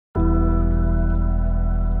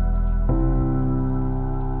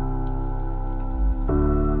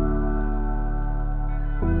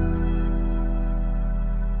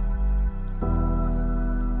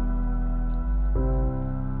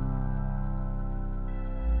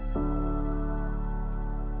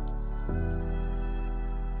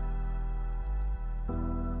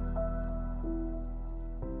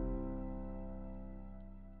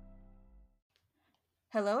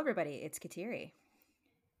Hello, everybody. It's Kateri.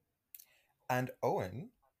 And Owen,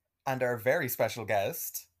 and our very special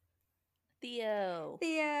guest. Theo.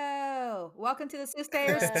 Theo, welcome to the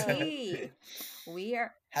Soothsayers Hello. Tea. We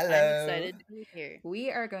are I'm Hello. excited to be here.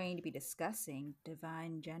 we are going to be discussing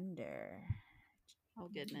divine gender. Oh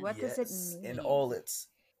goodness. What does it Yes, in all mean? its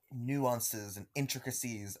nuances and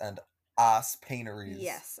intricacies and ass paineries.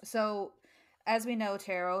 Yes. So, as we know,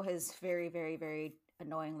 tarot is very, very, very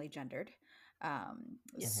annoyingly gendered.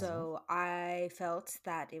 Yes. So I felt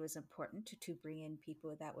that it was important to bring in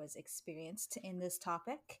people that was experienced in this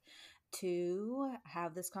topic to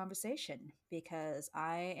have this conversation because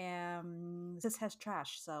I am this has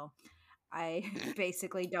trash, so I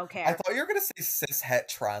basically don't I care. thought you were going to say cis het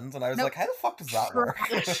trans, and I was Nope. like, how the fuck does that work?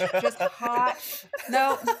 Trash. Just hot.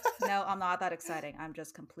 No, I'm not that exciting. I'm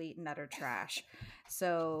just complete and utter trash.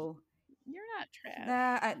 So You're not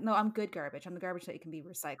trash. no, I'm good garbage. I'm the garbage that can be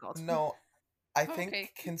recycled. No, I Oh, think okay.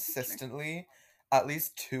 Sure. consistently, at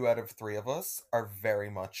least 2 out of 3 of us are very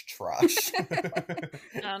much trash.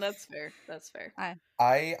 No, that's fair. That's fair.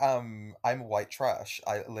 I'm white trash.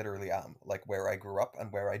 I literally am. Like where I grew up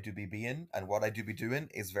and where I do be being and what I do be doing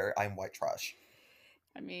is I'm white trash.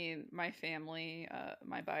 I mean, my family,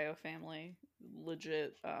 my bio family,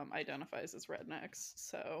 legit identifies as rednecks.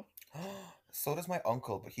 So does my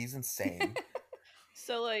uncle, but he's insane.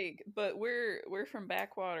 But we're from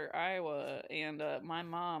Backwater, Iowa, and my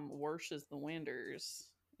mom worships the Winders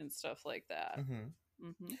and stuff like that. hmm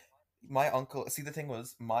Mm-hmm. My uncle, see, the thing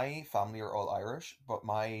was, my family are all Irish, but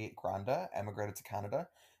my granda emigrated to Canada,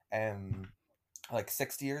 like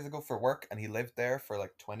 60 years ago for work, and he lived there for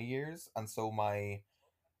like 20 years, and so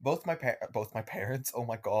both my parents, oh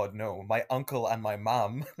my god, no, my uncle and my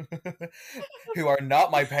mom, who are not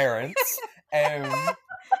my parents,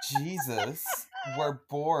 Jesus, were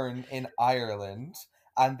born in Ireland,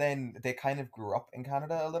 and then they kind of grew up in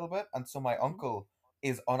Canada a little bit, and so my Mm-hmm. uncle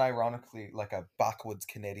is unironically like a backwoods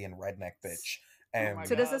Canadian redneck bitch. Oh my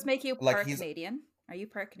So does this god. make you Like part he's Canadian? Are you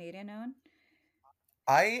part Canadian, Owen?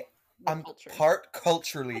 I The am culture. part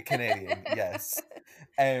culturally Canadian, yes.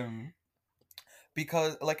 Um,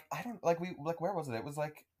 because like I don't like we like where was it? It was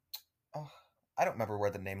like oh, I don't remember where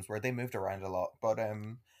the names were. They moved around a lot, but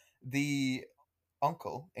the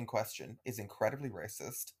uncle in question is incredibly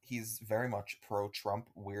racist. He's very much pro-Trump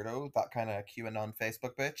weirdo, that kind of QAnon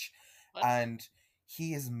Facebook bitch, What? and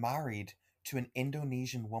he is married to an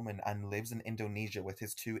Indonesian woman and lives in Indonesia with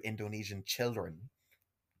his 2 Indonesian children.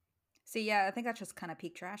 See, yeah, I think that's just kind of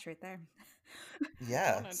peak trash right there. I don't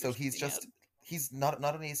Yeah, so understand. he's not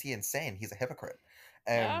only is he insane, he's a hypocrite.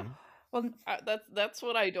 Yeah. Um Well, That's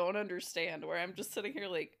what I don't understand. Where I'm just sitting here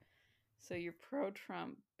like, so you're pro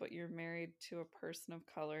Trump, but you're married to a person of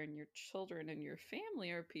color, and your children and your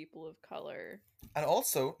family are people of color. and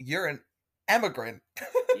also you're an immigrant.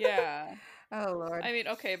 Yeah. oh Lord, I mean,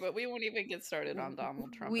 okay, but we won't even get started on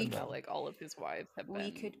Donald Trump we and how No. like all of his wives have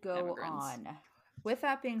we been could go immigrants. on. With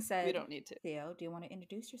that being We said, don't need to, Theo, do you want to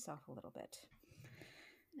introduce yourself a little bit?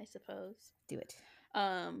 I suppose. Do it.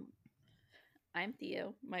 Um, I'm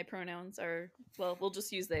Theo. My pronouns are, well, we'll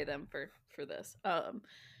just use they them for this.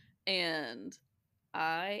 And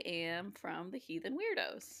I am from the Heathen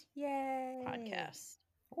Weirdos Yay! podcast.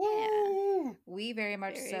 Woo! We very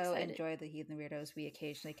much Very so excited. enjoy the Heathen Weirdos. We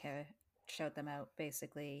occasionally shout them out.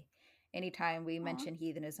 Basically, anytime we Aw. mention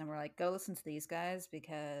heathenism, we're like, "Go listen to these guys,"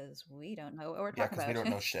 because we don't know what we're Yeah, talking because we about.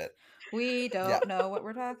 don't know shit. We Yeah. don't know what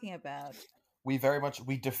we're talking about. We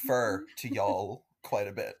defer to y'all quite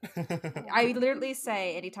a bit. I literally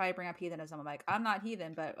say anytime I bring up heathenism, I'm like, I'm not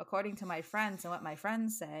heathen, but according to my friends and what my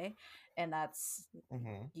friends say, and that's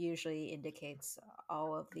hmm usually indicates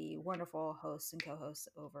all of the wonderful hosts and co-hosts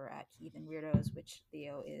over at Heathen Weirdos, which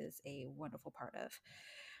Theo is a wonderful part of.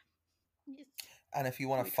 Yes. And if you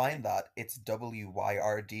want We to try. find that, it's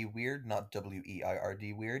WYRD weird, not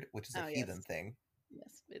WEIRD weird, which is a Oh heathen yes, thing.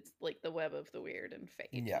 yes. It's like the web of the weird and fate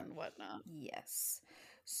Yeah. and whatnot. Yes.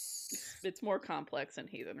 It's more complex in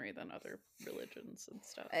heathenry than other religions and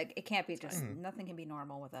stuff. It can't be It's just fine. nothing can be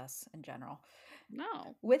normal with us in general.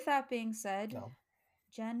 No. With that being said, No.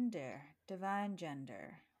 gender, divine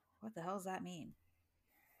gender. What the hell does that mean?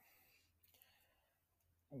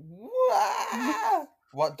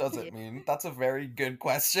 What does Yeah. it mean? That's a very good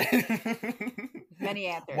question. Many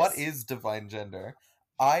What answers. is divine gender?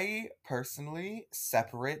 I personally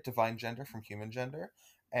separate divine gender from human gender.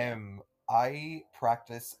 Yeah. I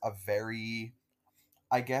practice a very,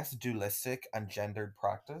 I guess, dualistic and gendered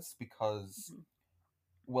practice because Mhm.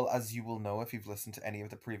 Well, as you will know if you've listened to any of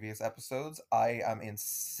the previous episodes, I am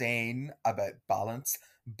insane about balance.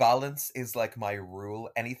 Balance is like my rule.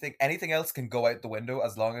 Anything else can go out the window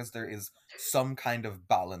as long as there is some kind of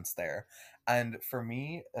balance there. And for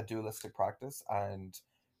me, a dualistic practice and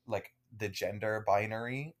like the gender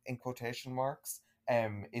binary in quotation marks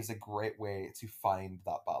is a great way to find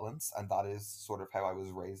that balance, and that is sort of how I was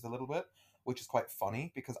raised a little bit, which is quite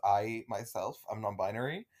funny because I myself am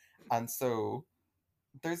non-binary, and so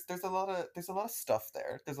there's a lot of stuff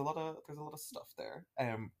there. There's a lot of stuff there.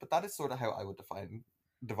 But that is sort of how I would define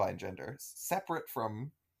divine gender, separate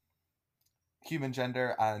from human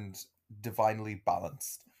gender and divinely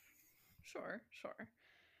balanced. Sure, sure.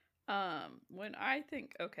 When I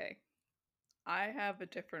think, okay, I have a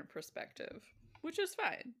different perspective, which is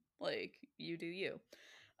fine. Like, you do you.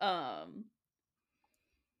 Um,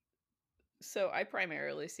 so I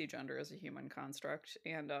primarily see gender as a human construct,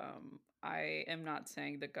 and I am not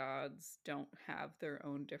saying the gods don't have their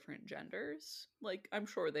own different genders. Like, I'm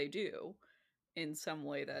sure they do in some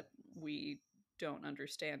way that we don't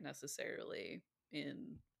understand necessarily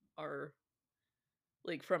in our,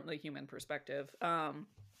 like, from the human perspective.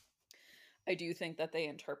 I do think that they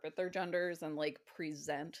interpret their genders and like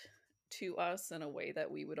present to us in a way that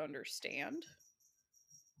we would understand.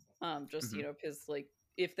 Just, Hmm. because like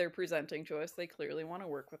if they're presenting to us, they clearly want to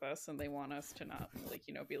work with us and they want us to not like,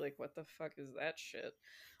 be like, what the fuck is that shit?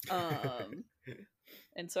 Um,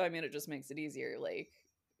 and so I mean it just makes it easier. Like,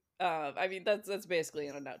 I mean that's basically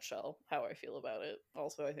in a nutshell how I feel about it.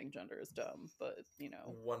 Also, I think gender is dumb, but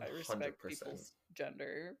One I hundred respect percent. people's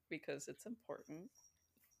gender because it's important.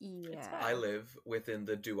 It's I Yeah. fine. live within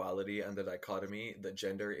the duality and the dichotomy that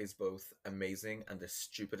gender is both amazing and the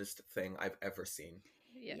stupidest thing I've ever seen.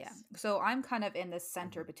 Yeah. Yes. So I'm kind of in the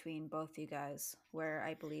center Hmm. between both you guys, where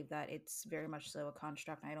I believe that it's very much so a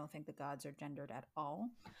construct, and I don't think the gods are gendered at all.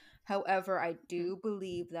 However, I Mhm. do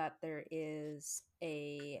believe that there is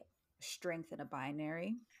a strength in a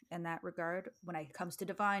binary in that regard when it comes to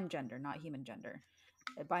divine gender, not human gender.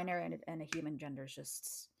 A binary and a human gender is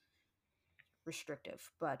just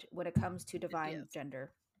restrictive. But when it comes to divine Yes.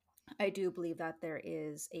 gender, I do believe that there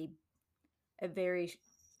is a very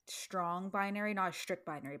strong binary, not a strict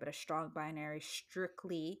binary, but a strong binary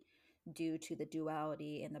strictly due to the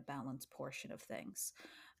duality and the balance portion of things.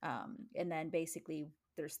 And then basically,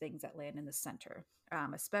 there's things that land in the center,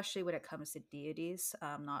 especially when it comes to deities.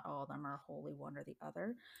 Not all of them are wholly one or the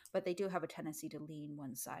other, but they do have a tendency to lean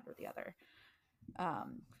one side or the other.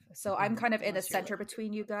 Um, so I'm Hmm. kind of in the Unless you're center like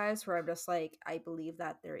between you guys, where I'm just like, I believe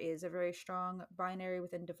that there is a very strong binary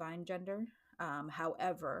within divine gender.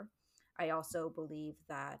 However, I also believe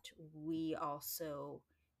that we also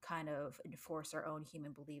kind of enforce our own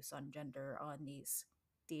human beliefs on gender, on these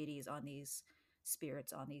deities, on these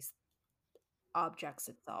spirits, on these objects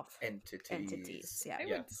itself, Entities. entities. Yeah. I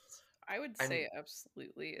Yeah. would I would And say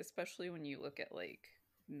absolutely, especially when you look at like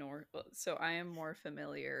North. So I am more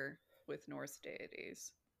familiar with Norse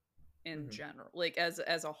deities in mhm. general, like as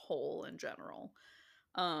a whole in general.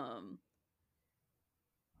 Um,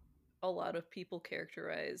 a lot of people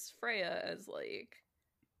characterize Freya as like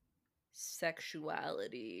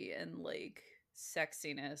sexuality and like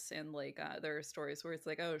sexiness, and like there are stories where it's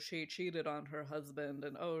like, oh, she cheated on her husband,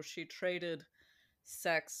 and oh, she traded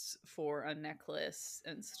sex for a necklace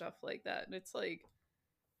and stuff like that. And it's like,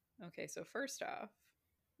 okay, so first off,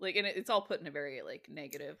 like, and it's all put in a very like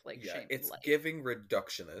negative, like Yeah, shamey it's light. giving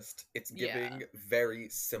reductionist. It's Yeah, giving very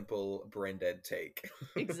simple brain dead take.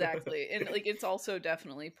 exactly. And like it's also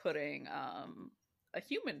definitely putting a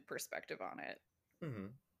human perspective on it, Hmm.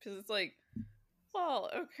 because it's like, well,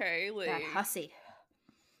 okay, That like, hussy.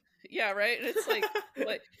 yeah, right. And it's like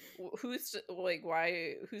who's to, like,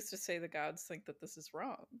 why, who's to say the gods think that this is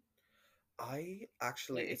wrong? I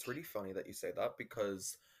actually, it's Like, really funny that you say that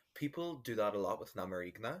because people do that a lot with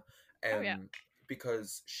Namarigna, oh yeah. um,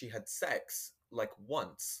 because she had sex like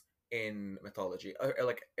once in mythology. Or,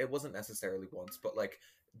 like it wasn't necessarily once, but like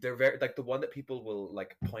they're very like the one that people will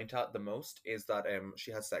like point at the most is that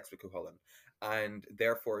she has sex with Cuchulainn, and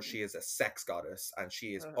therefore she is a sex goddess, and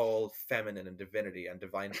she is Ugh. all feminine and divinity and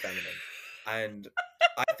divine feminine, and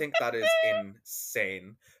I think that is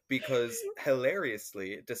insane because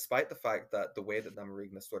hilariously, despite the fact that the way that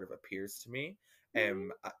Namarigna sort of appears to me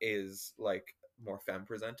Mhm. is like more femme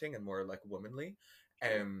presenting and more like womanly,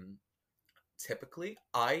 Sure. um typically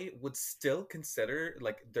I would still consider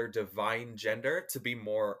like their divine gender to be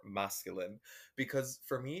more masculine, because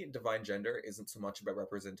for me divine gender isn't so much about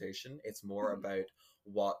representation, it's more Mhm. about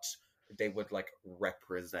what they would like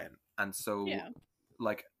represent. And so Yeah.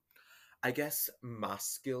 like I guess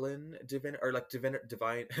masculine divin or like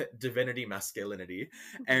divine divinity masculinity.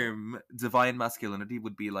 Divine masculinity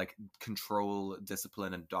would be like control,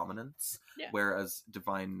 discipline, and dominance, Yeah. whereas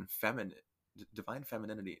divine femininity,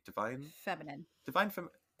 Feminine. divine fem.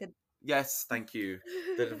 Did- Yes, thank you.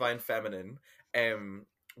 The divine feminine um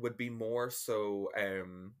would be more so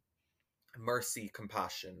mercy,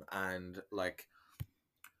 compassion, and like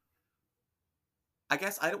I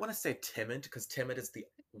guess I don't want to say timid because timid is the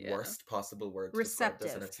Yeah. worst possible word to describe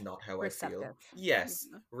this, and Receptive. it's not how I feel. Receptive. Yes,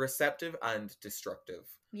 Yeah. receptive and destructive.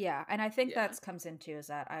 Yeah, and I think Yeah. that comes into is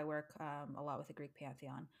that I work a lot with the Greek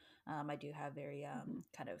pantheon. I do have very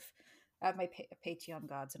kind of I have my pantheon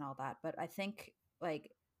gods and all that, but I think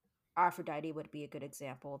like Aphrodite would be a good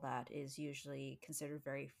example that is usually considered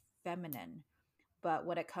very feminine. But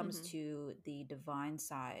when it comes Mm-hmm. to the divine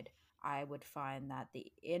side, I would find that the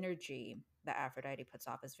energy that Aphrodite puts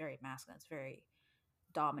off is very masculine. It's very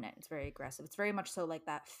dominant. It's very aggressive. It's very much so like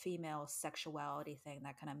that female sexuality thing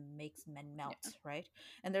that kind of makes men melt, Yeah. right?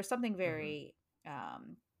 And there's something Hmm. very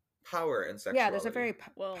Power and yeah, there's a sexuality.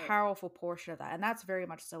 very Well, powerful portion of that, and that's very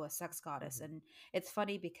much so a sex goddess. Hmm. And it's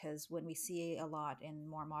funny because when we see a lot in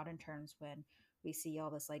more modern terms, when we see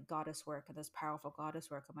all this like goddess work and this powerful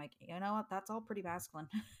goddess work, I'm like, you know what? That's all pretty masculine.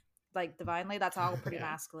 Like divinely, that's all pretty yeah.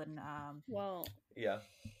 masculine. Well, Yeah.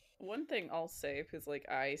 one thing I'll say, because like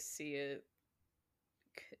I see it,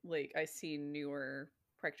 like I see newer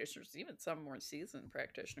practitioners, even some more seasoned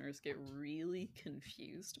practitioners, get really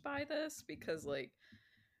confused by this because like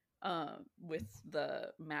with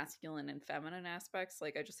the masculine and feminine aspects,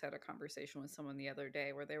 like I just had a conversation with someone the other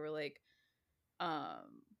day where they were like,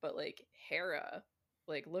 but like Hera,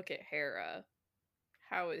 like look at Hera,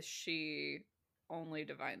 how is she only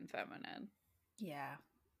divine feminine? Yeah,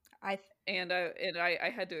 I And I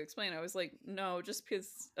had to explain. I was like, no, just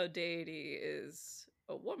because a deity is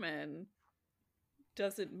a woman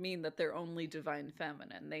doesn't mean that they're only divine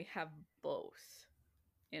feminine. They have both.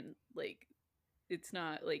 And like it's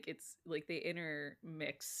not like it's like they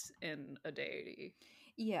intermix in a deity.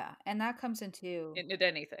 yeah, and that comes into In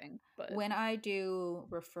anything, but when I do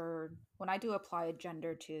apply a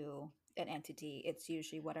gender to an entity, it's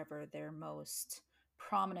usually whatever their most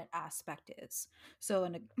prominent aspect is. So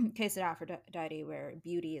in a case of Aphrodite, where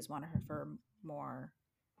beauty is one of her more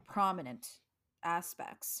prominent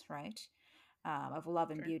aspects, right? Of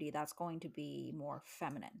love and sure. beauty, that's going to be more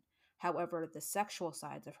feminine. However, the sexual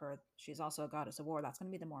sides of her, she's also a goddess of war. That's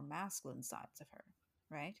going to be the more masculine sides of her,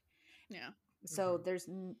 right? Yeah. So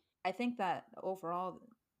Hmm. I think that overall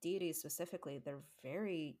deities specifically, they're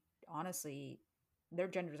very honestly, their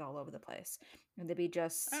genders all over the place, and to be Oh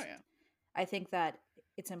just, yeah. I think that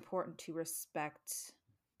it's important to respect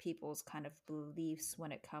people's kind of beliefs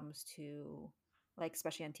when it comes to like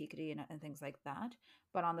especially antiquity and things like that.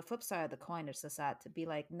 But on the flip side of the coin, it's just that to be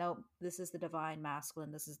like, nope, this is the divine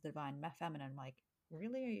masculine, this is the divine feminine. Like,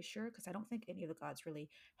 really, are you sure? Because I don't think any of the gods really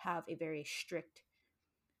have a very strict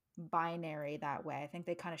binary that way. I think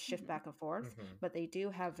they kind of shift Hmm. back and forth, Hmm. but they do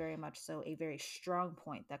have very much so a very strong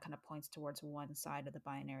point that kind of points towards one side of the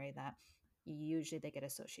binary that usually they get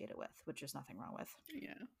associated with, which there's nothing wrong with.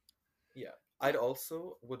 Yeah. Yeah. I'd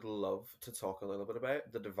also would love to talk a little bit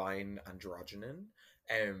about the divine androgynon,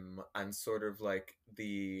 and sort of like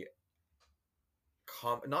the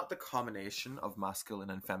not the combination of masculine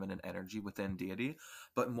and feminine energy within deity,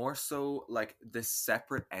 but more so like this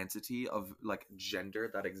separate entity of like gender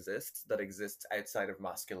that exists outside of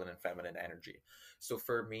masculine and feminine energy. So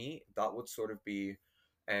for me, that would sort of be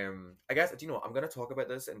I guess, do you know what? I'm going to talk about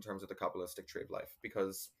this in terms of the Kabbalistic tree of life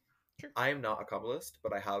because Sure. I am not a Kabbalist,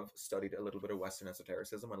 but I have studied a little bit of Western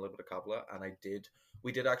esotericism and a little bit of Kabbalah, and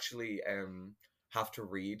we did actually have to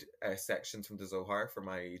read sections from the Zohar for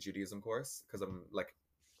my Judaism course because I'm like,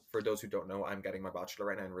 for those who don't know, I'm getting my bachelor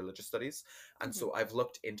right now in religious studies, and Hmm. so I've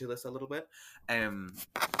looked into this a little bit, um,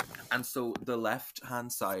 and so the left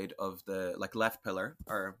hand side of the like left pillar,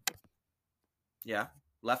 or yeah,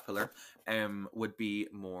 left pillar would be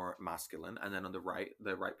more masculine, and then on the right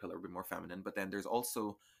pillar would be more feminine. But then there's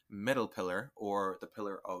also middle pillar, or the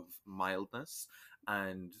pillar of mildness,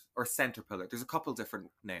 and or center pillar. There's a couple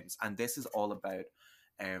different names, and this is all about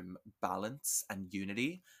balance and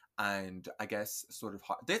unity, and I guess sort of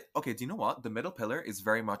okay, do you know what? The middle pillar is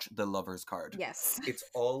very much the lover's card. Yes. It's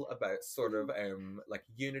all about sort of like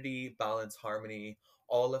unity, balance, harmony,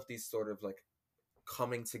 all of these sort of like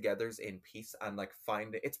coming togethers in peace, and like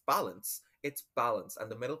find it's balance,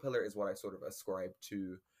 and the middle pillar is what I sort of ascribe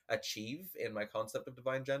to achieve in my concept of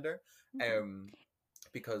divine gender, Hmm. um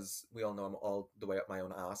because we all know I'm all the way up my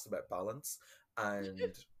own ass about balance, and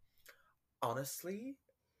honestly,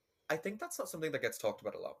 I think that's not something that gets talked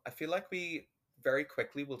about a lot. I feel like we very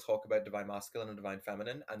quickly will talk about divine masculine and divine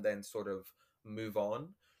feminine and then sort of move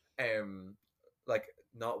on. Like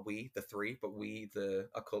not we, the three, but we, the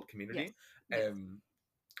occult Yes. community. Yes.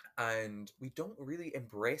 And we don't really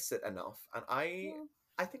embrace it enough. And Well,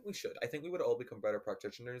 I think we should. I think we would all become better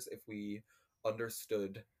practitioners if we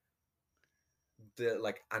understood the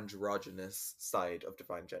like androgynous side of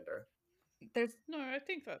divine gender. there's No, I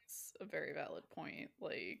think that's a very valid point.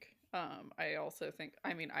 Like, I also think,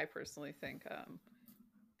 I mean, I personally think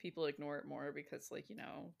people ignore it more because, like, you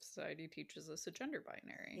know, society teaches us a gender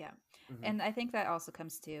binary. yeah. Mhm. And I think that also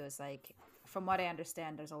comes to is like, from what I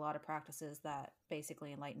understand, there's a lot of practices that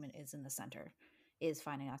basically enlightenment is in the center, is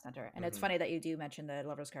finding that center. And it's Mhm. funny that you do mention the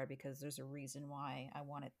lover's card, because there's a reason why I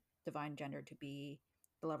wanted divine gender to be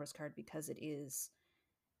the lover's card, because it is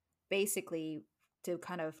basically to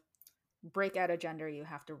kind of break out a gender, you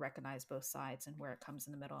have to recognize both sides and where it comes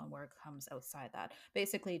in the middle and where it comes outside that.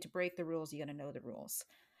 Basically, to break the rules, you got to know the rules,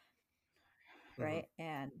 Mhm. right?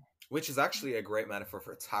 And Which is actually a great metaphor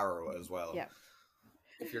for tarot as well. yeah,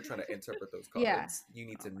 If you're trying to interpret those yeah, cards, you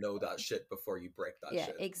need to know that shit before you break that yeah,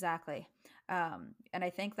 shit. exactly. And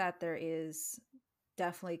I think that there is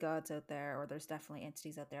definitely gods out there, or there's definitely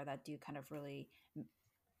entities out there that do kind of really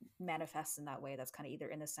manifest in that way. That's kind of either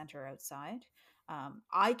in the center or outside.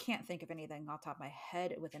 I can't think of anything off the top of my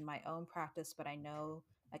head within my own practice, but I know,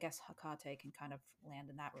 I guess Hecate can kind of land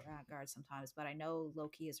in that regard sometimes, but I know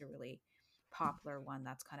Loki is a really popular one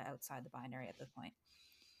that's kind of outside the binary at this point.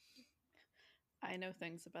 I know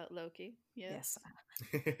things about Loki. Yes.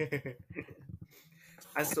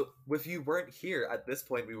 And so, if you weren't here at this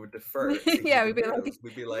point, we would defer to Yeah, Heathen we'd be like- Weirdos.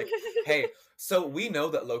 We'd be like, hey, so we know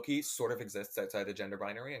that Loki sort of exists outside the gender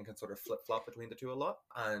binary and can sort of flip-flop between the two a lot,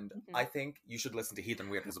 and Mhm. I think you should listen to Heathen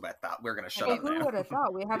Weirdos about that. We're going to shut Well, up who now. would have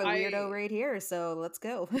thought? We have a weirdo I- right here, so let's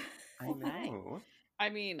go. I Okay. know. I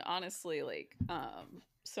mean, honestly, like,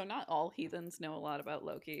 so not all heathens know a lot about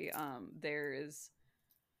Loki. There's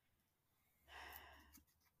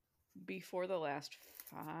before the last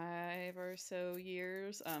 5 or so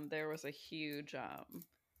years, there was a huge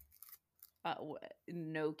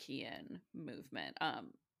Nokian movement.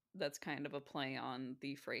 That's kind of a play on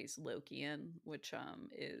the phrase Lokian, which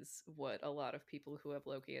is what a lot of people who have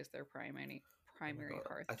Loki as their primary Oh my God.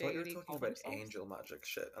 hearth I thought you were deity talking call about themselves. angel magic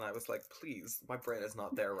shit, and I was like, please, my brain is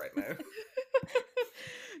not there right now.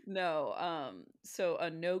 No, so a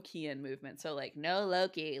Nokian movement. So like no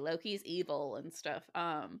Loki, Loki's evil and stuff.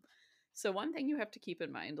 So one thing you have to keep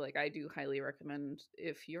in mind, like I do highly recommend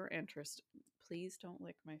if you're interested, please don't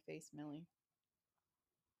lick my face, Millie.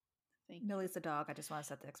 Thank you. Millie's the dog. I just want to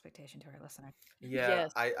set the expectation to our listener. Yeah,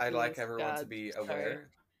 Yes, I like please, everyone to God, be sorry.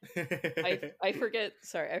 aware. I forget.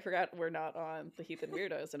 Sorry, I forgot we're not on the Heathen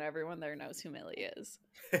Weirdos, and everyone there knows who Millie is.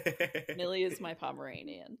 Millie is my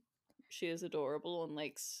Pomeranian. She is adorable and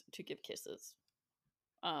likes to give kisses.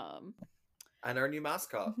 And our new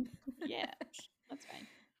mascot. Yeah, that's fine.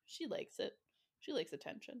 She likes it. She likes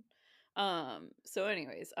attention. So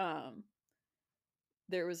anyways,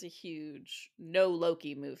 there was a huge no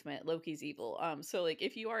Loki movement. Loki's evil. So like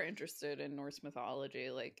if you are interested in Norse mythology,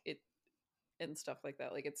 like it and stuff like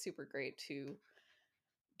that, like it's super great to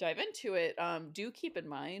dive into it. Do keep in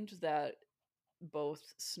mind that both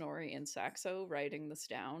Snorri and Saxo writing this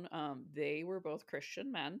down, they were both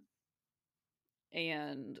Christian men.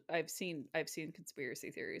 And I've seen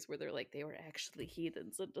conspiracy theories where they're like they were actually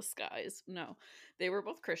heathens in disguise. No, they were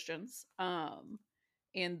both Christians.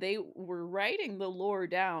 And they were writing the lore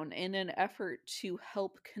down in an effort to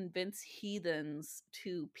help convince heathens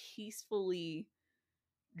to peacefully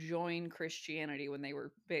join Christianity when they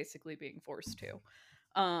were basically being forced to.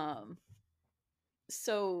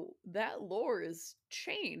 So that lore is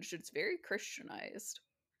changed. It's very Christianized.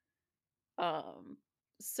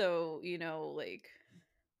 So, you know, like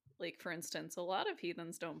for instance, a lot of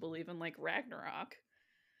heathens don't believe in like Ragnarok.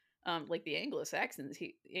 Like the Anglo-Saxon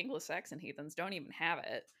heathens don't even have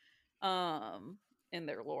it in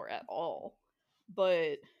their lore at all.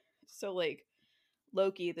 But so like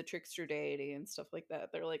Loki, the trickster deity and stuff like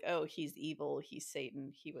that, they're like, oh, he's evil, he's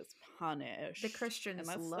Satan, he was punished. The Christians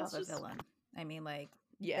love a villain. I mean, like,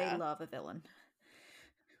 yeah, they love a villain.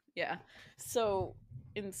 Yeah. So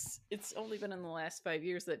it's only been in the last 5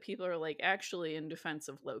 years that people are like actually in defense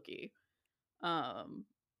of Loki.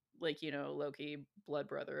 Like, you know, Loki, blood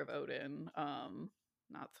brother of Odin,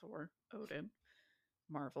 not Thor, Odin,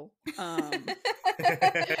 Marvel. But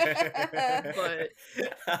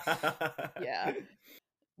yeah.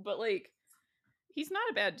 But like he's not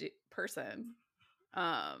a bad person.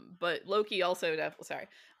 But Loki also definitely, sorry,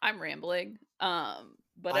 I'm rambling.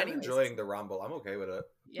 But I'm anyways, enjoying the ramble. I'm okay with it.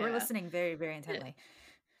 We're yeah. listening very, very intently.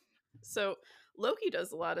 So Loki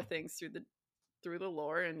does a lot of things through the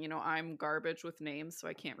lore, and I'm garbage with names, so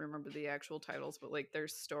I can't remember the actual titles, but like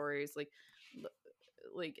there's stories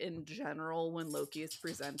like in general when Loki is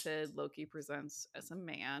presented, Loki presents as a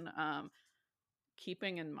man.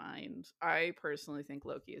 Keeping in mind, I personally think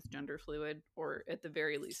Loki is gender fluid, or at the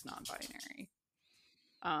very least non-binary.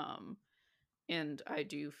 And I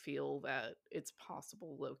do feel that it's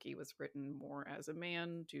possible Loki was written more as a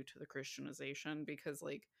man due to the Christianization, because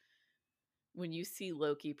like when you see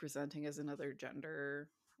Loki presenting as another gender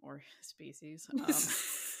or species,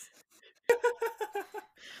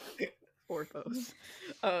 or both,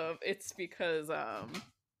 it's because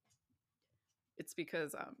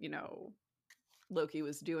Loki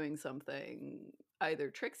was doing something either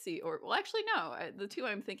tricksy or, well, actually no, the two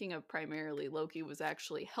I'm thinking of primarily, Loki was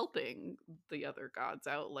actually helping the other gods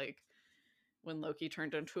out, like when Loki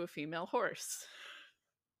turned into a female horse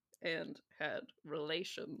and had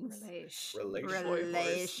relations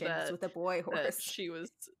Relations with a boy that horse. she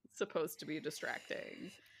was supposed to be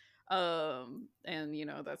distracting. And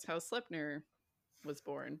that's how Sleipnir was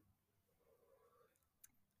born.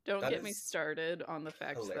 Don't get me started on the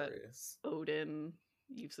fact hilarious. that Odin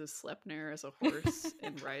uses Sleipnir as a horse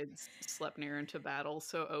and rides Sleipnir into battle.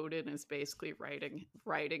 So Odin is basically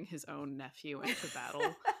riding his own nephew into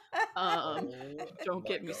battle. Don't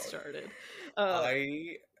get me started.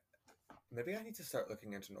 Maybe I need to start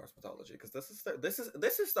looking into Norse mythology, because this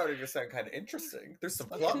is starting to sound kind of interesting. There's some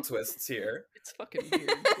plot twists here. It's fucking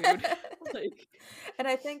weird, dude. Like, and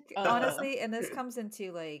I think honestly, and this comes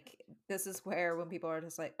into like, this is where when people are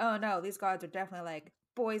just like, oh no, these gods are definitely like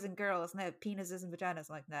boys and girls and they have penises and vaginas.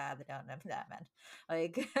 I'm like, nah, they don't have that, man.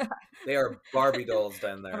 Like, they are Barbie dolls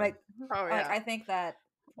down there. I'm like, oh yeah. Like, I think that,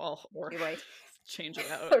 well, or like change it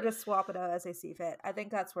out or just swap it out as they see fit. I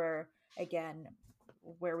think that's where, again,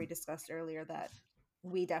 where we discussed earlier that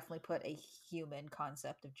we definitely put a human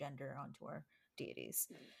concept of gender onto our deities,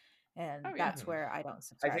 and that's where I don't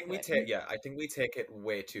subscribe. I think we take it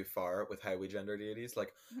way too far with how we gender deities.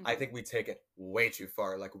 Like, I think we take it way too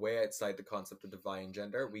far, like way outside the concept of divine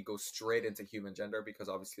gender. We go straight into human gender because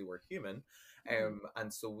obviously we're human,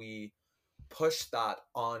 and so we push that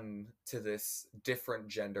on to this different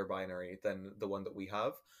gender binary than the one that we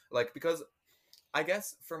have. Like, because I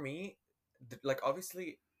guess for me, like,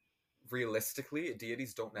 obviously realistically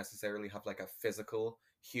deities don't necessarily have like a physical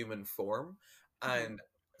human form, and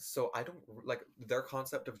so I don't like their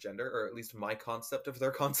concept of gender, or at least my concept of their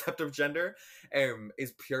concept of gender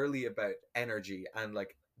is purely about energy and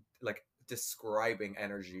like describing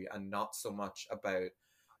energy, and not so much about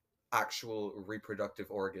actual reproductive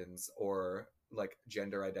organs or like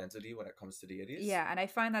gender identity when it comes to deities. Yeah, and I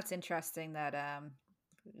find that's interesting that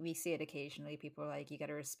we see it occasionally. People are like, you got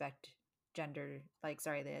to respect gender, like,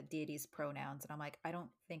 sorry, the deity's pronouns, and I'm like, I don't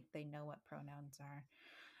think they know what pronouns are.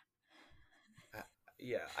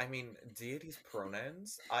 Yeah, I mean, deities'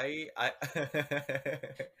 pronouns.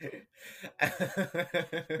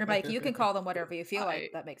 You're like, you can call them whatever you feel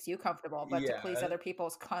like that makes you comfortable, but to please other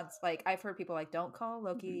people's like, I've heard people like, don't call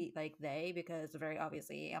Loki like they, because very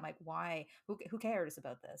obviously, I'm like, why? Who cares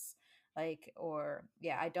about this? Like, or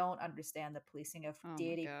yeah, I don't understand the policing of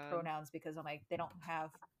deity pronouns, because I'm like, they don't have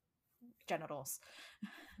genitals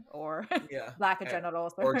or lack of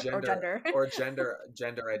genitals or gender or gender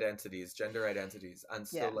identities, and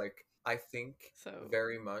so like I think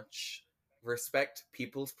very much respect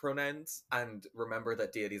people's pronouns and remember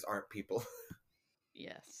that deities aren't people.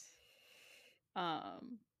 Yes. Oh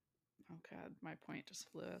god, my point just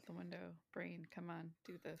flew out the window. Brain, come on,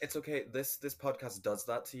 do this. It's okay. This podcast does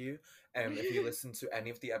that to you. If you listen to any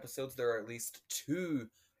of the episodes, there are at least 2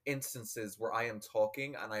 instances where I am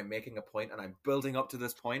talking and I'm making a point and I'm building up to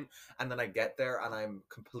this point, and then I get there and I'm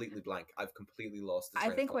completely blank. I've completely lost the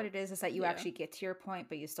train I think of what it is that you actually get to your point,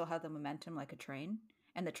 but you still have the momentum like a train,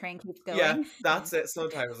 and the train keeps going. Yeah, that's it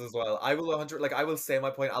sometimes as well. I will I will say my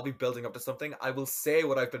point. I'll be building up to something. I will say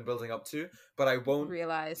what I've been building up to, but I won't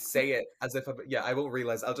say it as if I won't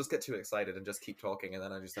realize. I'll just get too excited and just keep talking, and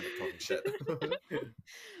then I just end up talking shit.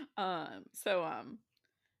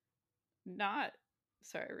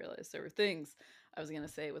 Sorry, I realized there were things I was gonna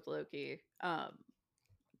say with Loki.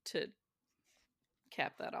 To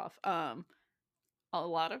cap that off, a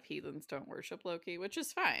lot of heathens don't worship Loki, which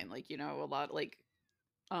is fine. Like, a lot, like,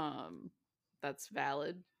 that's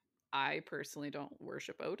valid. I personally don't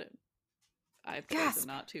worship Odin. I've chosen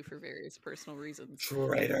not to for various personal reasons.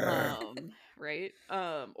 Traitor. Right?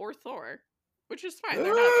 Or Thor, which is fine.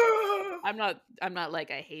 I'm not like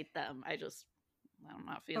I hate them. I just I'm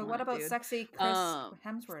not But feeling what it, about dude. sexy Chris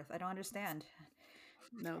Hemsworth? I don't understand.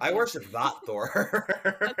 No, I thank worship you. that Thor.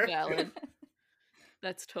 That's valid.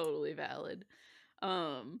 That's totally valid.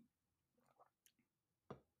 Um,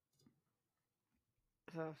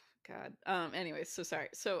 oh God. Anyways, so sorry.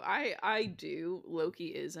 So I do Loki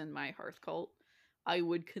is in my hearth cult. I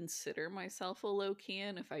would consider myself a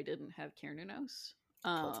Lokian if I didn't have Kiernunos.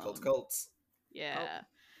 Cults, cults, Um, cults. yeah.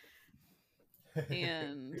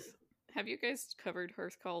 And have you guys covered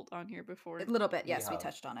Hearth Cult on here before? A little bit, We yes, we have.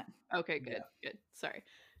 touched on it. Okay, Yeah. good. Sorry.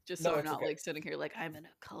 Just so No, I'm it's not okay. like sitting here like I'm in a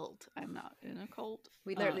cult. I'm not in a cult.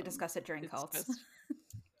 We literally discussed it during cults. Just,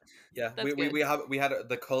 Yeah, that's good. we had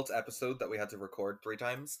the cult episode that we had to record 3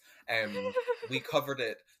 times. We covered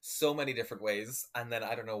it so many different ways, and then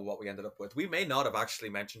I don't know what we ended up with. We may not have actually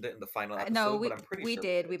mentioned it in the final episode, No, but I'm pretty we sure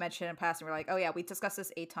did. We mentioned it in passing. We're like, oh yeah, we discussed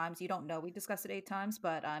this 8 times. You don't know we discussed it 8 times,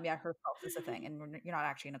 but yeah, her cult is a thing, and you're not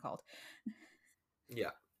actually in a cult.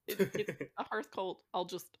 Yeah. It's a hearth cult. I'll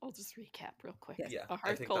just recap real quick. Yes. Yeah, A I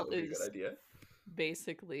hearth think that cult would be a is good idea.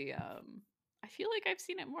 basically I feel like I've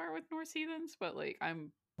seen it more with Norse heathens, but like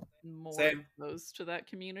I'm more Same. exposed to that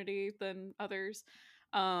community than others.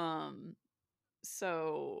 Um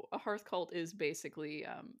so a hearth cult is basically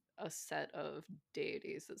a set of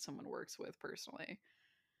deities that someone works with personally.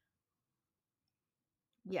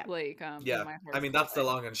 Yeah. Like Yeah, in my I hearth mean cult, that's the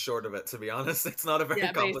long and short of it. To be honest, it's not a very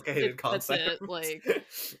yeah, complicated that's concept. it. Like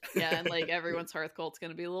yeah, and like everyone's hearth cult's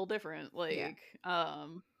gonna be a little different. Like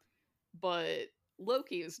but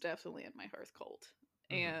Loki is definitely in my hearth cult.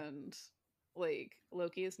 And like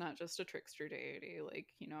Loki is not just a trickster deity. Like,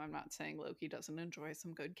 you know, I'm not saying Loki doesn't enjoy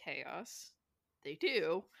some good chaos. They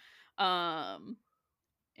do.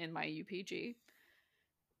 In my UPG.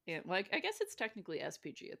 And like I guess it's technically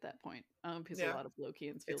SPG at that point. Because a Yeah, lot of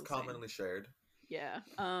Lokians feel it's the same. commonly shared. Yeah.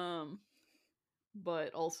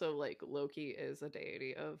 But also like Loki is a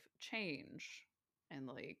deity of change and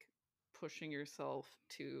like pushing yourself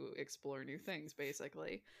to explore new things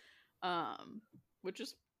basically. Which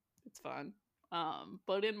is it's fun.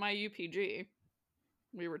 But in my UPG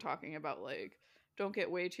we were talking about like don't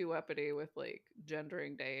get way too uppity with like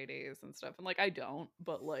gendering deities and stuff. And like I don't,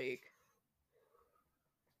 but like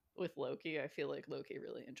with Loki, I feel like Loki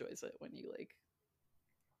really enjoys it when you like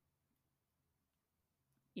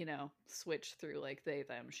you know, switch through like they,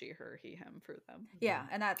 them, she, her, he, him for them. Yeah,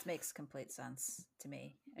 and that makes complete sense to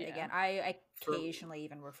me. Yeah. Again, I For- occasionally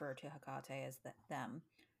even refer to Hecate as them,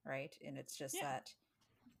 right? And it's just Yeah. that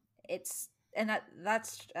it's and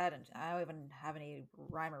that's I don't even have any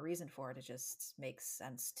rhyme or reason for it. It just makes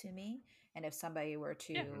sense to me. And if somebody were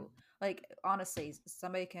to Yeah. like honestly,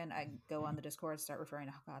 somebody can go on the Discord and start referring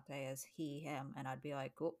to Hecate as he, him, and I'd be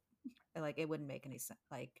like, oh, like it wouldn't make any sense.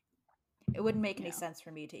 Like it wouldn't make any Yeah. sense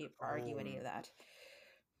for me to argue any of that.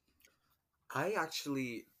 I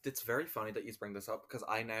actually, it's very funny that you bring this up because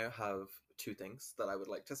I now have 2 things that I would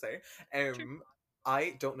like to say.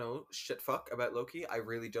 I don't know shit fuck about Loki. I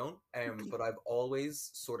really don't. But I've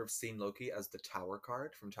always sort of seen Loki as the Tower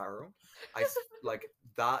card from Tarot. Like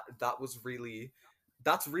that.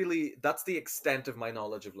 That's the extent of my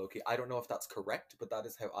knowledge of Loki. I don't know if that's correct, but that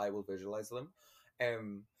is how I will visualize them.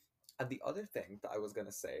 And the other thing that I was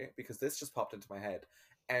gonna say, because this just popped into my head,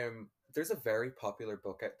 there's a very popular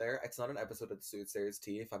book out there. It's not an episode of the Suit Series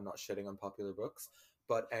T if I'm not shitting on popular books,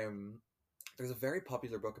 but there's a very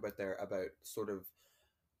popular book about sort of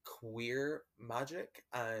queer magic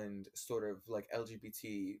and sort of like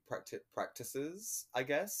LGBT practices, I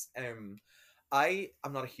guess. I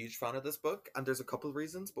am not a huge fan of this book, and there's a couple of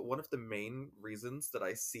reasons, but one of the main reasons that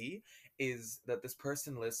I see is that this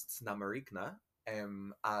person lists Namarigna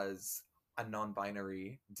as a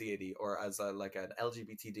non-binary deity or as a like an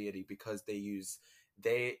LGBT deity because they use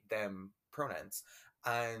they them pronouns.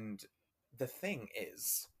 And the thing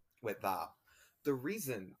is with that, the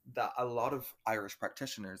reason that a lot of Irish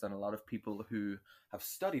practitioners and a lot of people who have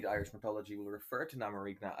studied Irish mythology will refer to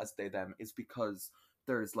Namarigna as they them is because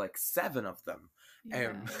there's like 7 of them.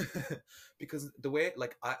 Yeah. Because the way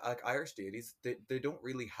like Irish deities, they don't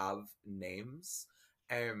really have names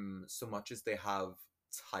so much as they have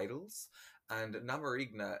titles. And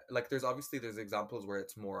Namarigna, like there's examples where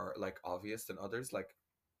it's more like obvious than others. Like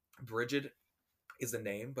Brigid is a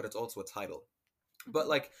name, but it's also a title. But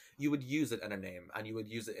like you would use it in a name, and you would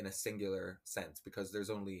use it in a singular sense because there's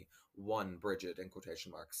only one Brigid in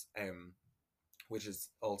quotation marks, which is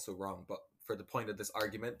also wrong. But for the point of this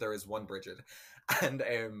argument, there is one Brigid, and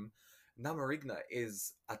Namarigna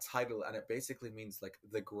is a title, and it basically means like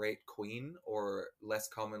the Great Queen, or less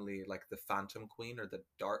commonly like the Phantom Queen or the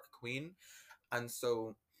Dark Queen. And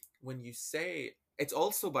so when you say It's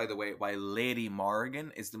also, by the way, why Lady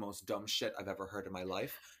Morrigan is the most dumb shit I've ever heard in my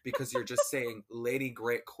life, because you're just saying Lady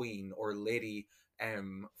Great Queen or Lady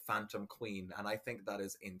Phantom Queen, and I think that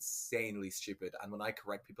is insanely stupid. And when I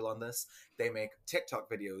correct people on this, they make TikTok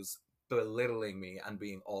videos belittling me and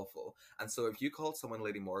being awful. And so if you call someone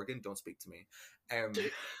Lady Morgan, don't speak to me.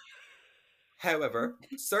 However,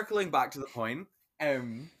 circling back to the point,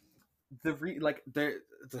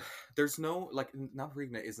 there's no, like,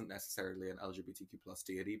 Navreena isn't necessarily an LGBTQ plus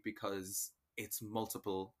deity because it's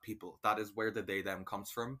multiple people. That is where the they them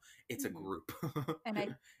comes from. It's a group.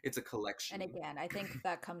 And it's a collection. And again, I think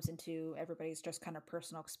that comes into everybody's just kind of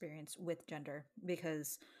personal experience with gender,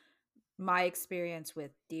 because my experience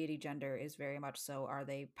with deity gender is very much so, are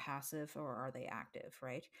they passive or are they active,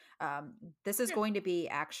 right? This is going to be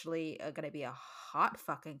actually going to be a hot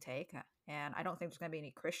fucking take, and I don't think there's going to be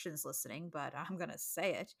any Christians listening, but I'm going to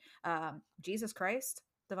say it. Jesus Christ,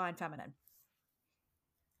 divine feminine.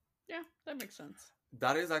 Yeah, that makes sense.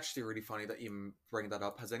 That is actually really funny that you bring that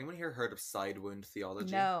up. Has anyone here heard of side wound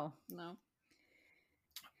theology? No.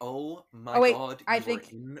 Oh my god! I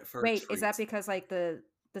think. Wait, is that because like the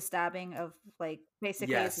stabbing of, like,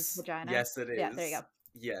 basically his vagina? Yes, it is. Yeah, there you go.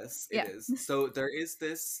 Yes, it is. So there is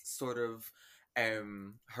this sort of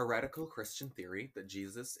heretical Christian theory that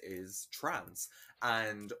Jesus is trans,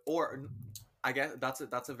 or I guess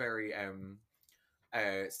that's a very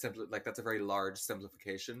that's a very large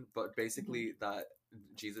simplification, but basically that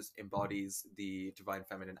Jesus embodies the divine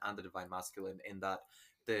feminine and the divine masculine, in that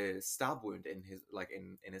the stab wound in his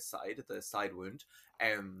in his side, the side wound,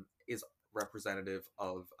 is representative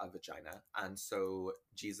of a vagina, and so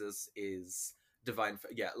Jesus is divine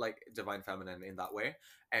feminine in that way.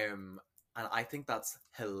 And I think that's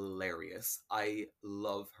hilarious. I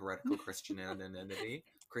love heretical Christianity.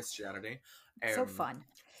 So fun.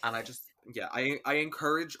 And I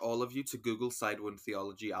encourage all of you to Google side wound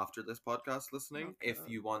theology after this podcast listening, if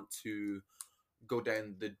you want to go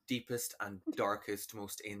down the deepest and darkest,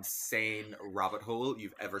 most insane rabbit hole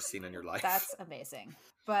you've ever seen in your life. That's amazing.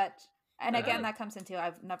 But, and again, that comes into,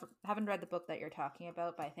 haven't read the book that you're talking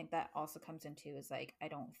about, but I think that also comes into is like, I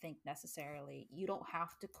don't think necessarily you don't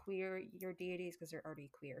have to queer your deities because they're already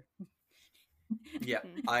queer. Yeah,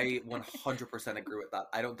 I 100% agree with that.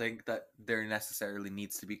 I don't think that there necessarily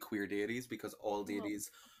needs to be queer deities, because all deities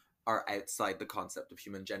are outside the concept of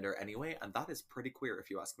human gender anyway, and that is pretty queer if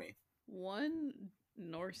you ask me. One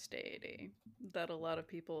Norse deity that a lot of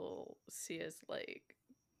people see as like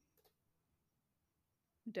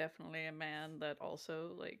definitely a man that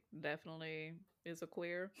also like definitely is a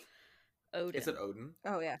queer, Odin. Is it Odin?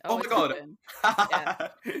 Oh yeah. Oh my god. Yeah.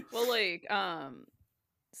 Well, like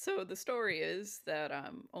so the story is that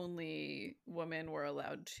only women were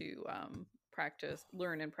allowed to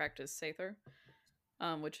learn and practice Seithr,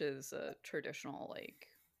 which is a traditional like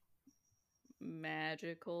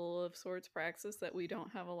magical of sorts praxis that we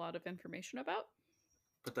don't have a lot of information about.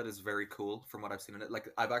 But that is very cool from what I've seen in it. Like,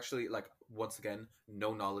 I've actually, like, once again,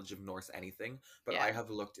 no knowledge of Norse anything, but I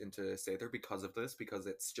have looked into Seithr because of this, because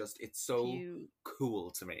it's so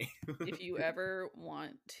cool to me. If you ever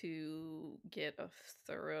want to get a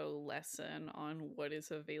thorough lesson on what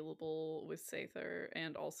is available with Seithr,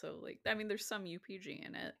 and also, like, I mean, there's some UPG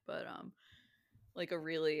in it, but like a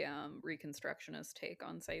really reconstructionist take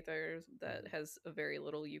on Seithr that has a very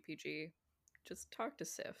little UPG, just talk to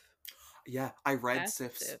Sif. Yeah, I read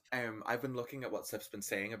Sif's. I've been looking at what Sif's been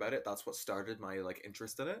saying about it. That's what started my like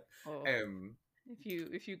interest in it.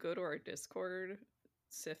 If you go to our Discord,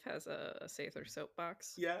 Sif has a Seithr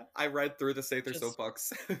soapbox. Yeah, I read through the Seithr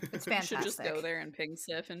soapbox. It's fantastic. You should just go there and ping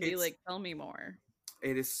Sif and be like, "Tell me more."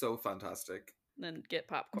 It is so fantastic. Then get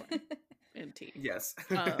popcorn and tea. Yes.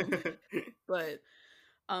 But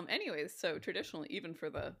anyways, so traditionally, even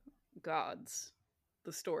for the gods,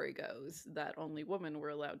 the story goes that only women were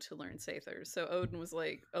allowed to learn Seithr. So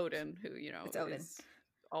Odin, who, you know,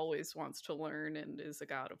 always wants to learn and is a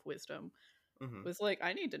god of wisdom, was like,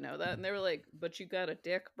 I need to know that. And they were like, but you got a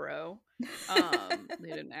dick, bro. They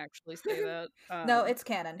didn't actually say that. No, it's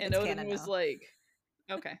canon. And it's Odin canon was now. like,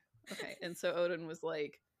 okay. And so Odin was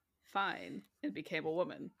like, fine, and became a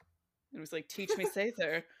woman. And was like, teach me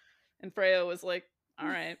Seithr. And Freya was like, all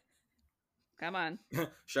right. Come on.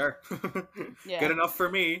 Sure. Yeah. Good enough for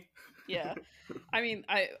me. Yeah. I mean,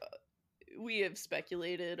 we have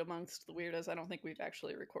speculated amongst the weirdos. I don't think we've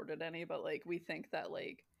actually recorded any, but like we think that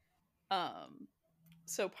like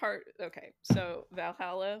so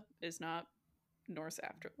Valhalla is not Norse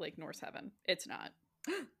Norse heaven. It's not.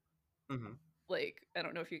 Mm-hmm. Like, I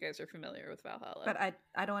don't know if you guys are familiar with Valhalla. But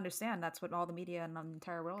I don't understand. That's what all the media and the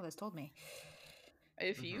entire world has told me.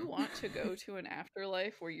 if you want to go to an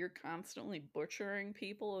afterlife where you're constantly butchering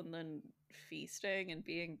people and then feasting and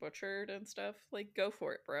being butchered and stuff, like, go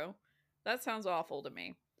for it, bro. That sounds awful to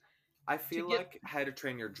me. I To feel get like How to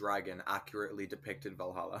Train Your Dragon accurately depicted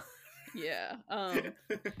Valhalla. yeah.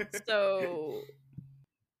 So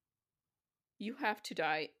you have to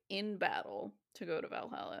die in battle to go to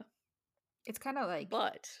Valhalla. It's kind of like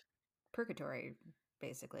But purgatory,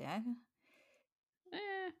 basically,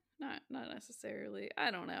 not necessarily.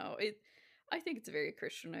 I don't know. I think it's a very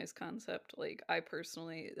Christianized concept. Like, I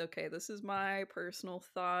personally, okay, this is my personal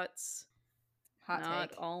thoughts. Hot Not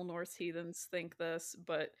take. all Norse heathens think this,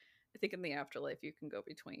 but I think in the afterlife you can go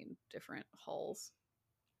between different halls.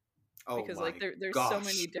 Oh Because my like there's so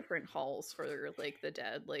many gosh. different halls for like the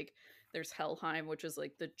dead. Like there's Helheim, which is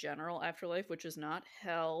like the general afterlife, which is not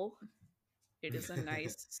hell. It is a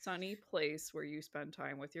nice sunny place where you spend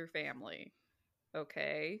time with your family.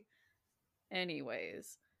 Okay.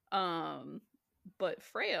 Anyways, but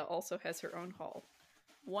Freya also has her own hall.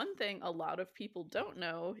 One thing a lot of people don't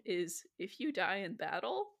know is if you die in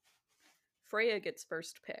battle, Freya gets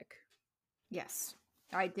first pick. Yes,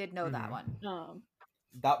 I did know that one.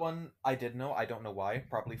 That one I did know. I don't know why.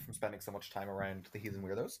 Probably from spending so much time around the heathen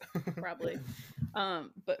weirdos. Probably.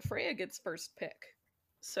 But Freya gets first pick.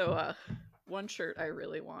 So one shirt I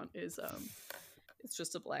really want is it's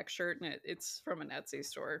just a black shirt and it's from an Etsy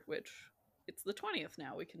store, which it's the 20th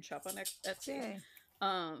now. We can shop on Etsy.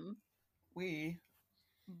 Yay.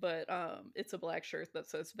 But it's a black shirt that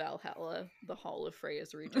says Valhalla, the Hall of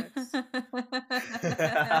Freya's Rejects.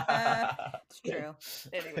 It's true.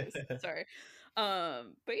 Anyways, sorry.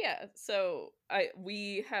 But yeah, so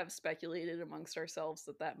we have speculated amongst ourselves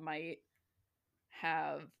that might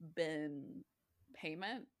have been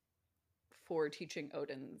payment for teaching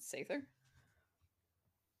Odin Sather.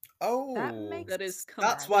 Oh, that is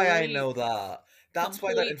that's why I know that. That's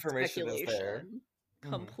why that information is there.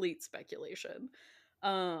 Complete speculation.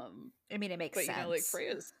 I mean, it makes sense. But you know, like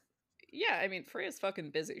Freya's fucking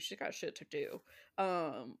busy. She's got shit to do.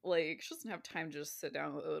 Like she doesn't have time to just sit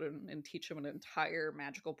down with Odin and teach him an entire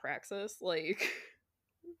magical praxis. Like,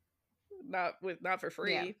 not for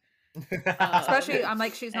free. Yeah. Especially, I'm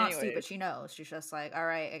like, she's not stupid. She knows. She's just like, all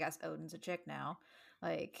right, I guess Odin's a chick now.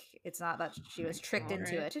 Like, it's not that she was tricked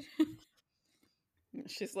into it.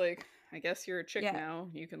 She's like, I guess you're a chick now.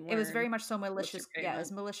 You can learn. It was very much so malicious. Yeah, it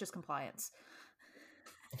was malicious compliance.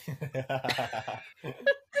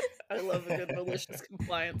 I love a good malicious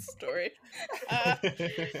compliance story.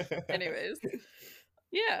 Anyways,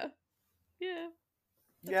 yeah.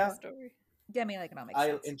 That's the story. Yeah, I mean, like, it all makes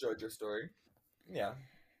sense. I enjoyed your story. Yeah.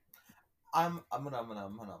 I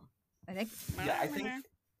think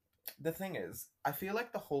the thing is, I feel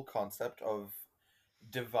like the whole concept of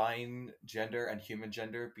divine gender and human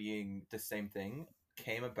gender being the same thing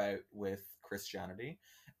came about with Christianity.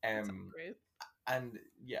 And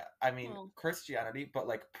yeah, I mean, Christianity, but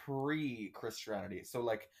like pre-Christianity. So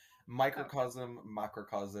like microcosm,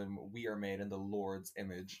 macrocosm, we are made in the Lord's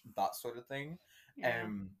image, that sort of thing. Yeah.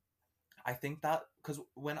 I think that, because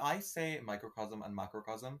when I say microcosm and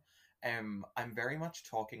macrocosm, I'm very much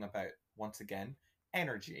talking about, once again,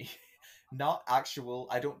 energy. Not actual,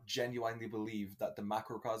 I don't genuinely believe that the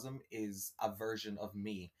macrocosm is a version of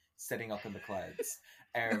me sitting up in the clouds.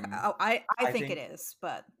 I think it is,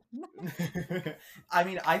 but... I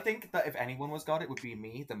mean, I think that if anyone was God, it would be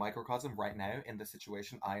me, the microcosm, right now, in this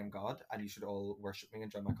situation. I am God, and you should all worship me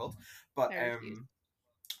and join my cult. But,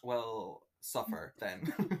 well, suffer,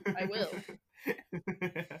 then. I will.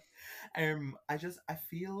 I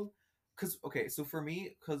feel... so for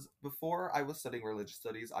me, because before I was studying religious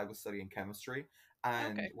studies, I was studying chemistry,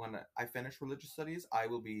 and when I finish religious studies, I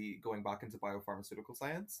will be going back into biopharmaceutical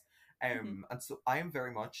science. And so I am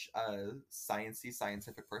very much a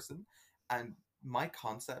scientific person, and my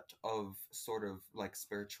concept of sort of like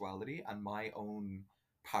spirituality and my own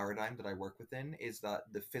paradigm that I work within is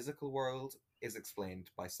that the physical world is explained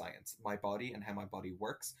by science. My body and how my body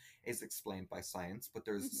works is explained by science, but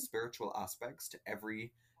there's spiritual aspects to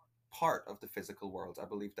every part of the physical world. I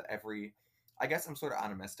believe that I guess I'm sort of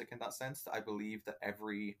animistic in that sense. I believe that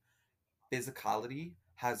every physicality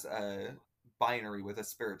has a binary with a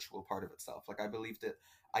spiritual part of itself. Like, I believe that,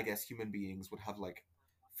 I guess, human beings would have, like,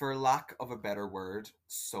 for lack of a better word,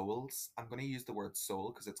 souls. I'm going to use the word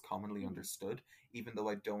soul because it's commonly understood, even though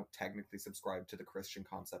I don't technically subscribe to the Christian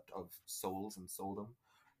concept of souls and souldom.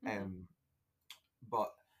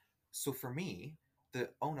 But, so for me,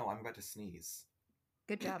 oh no, I'm about to sneeze.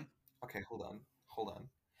 Good job. Okay, hold on.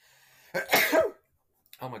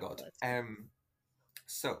 Oh my god.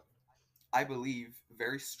 So, I believe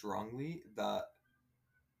very strongly that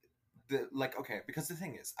okay, because the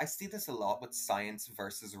thing is, I see this a lot with science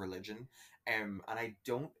versus religion, and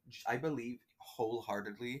I believe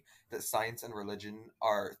wholeheartedly that science and religion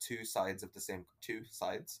are two halves of the same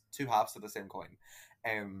coin.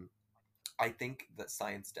 Um, I think that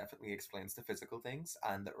science definitely explains the physical things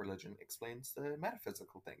and that religion explains the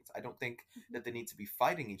metaphysical things. I don't think that they need to be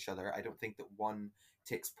fighting each other. I don't think that one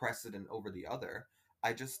takes precedent over the other.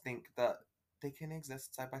 I just think that they can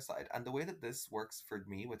exist side by side. And the way that this works for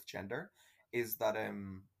me with gender is that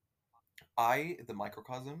the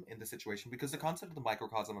microcosm in the situation, because the concept of the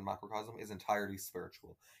microcosm and macrocosm is entirely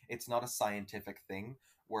spiritual. It's not a scientific thing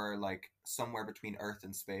where, like, somewhere between Earth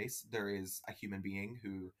and space, there is a human being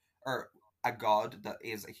or a god that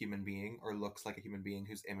is a human being or looks like a human being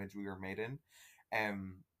whose image we were made in.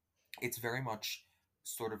 Um, it's very much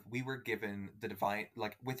sort of, we were given the divine,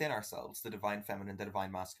 like within ourselves, the divine feminine, the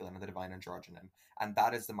divine masculine, and the divine androgyne, and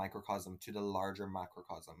that is the microcosm to the larger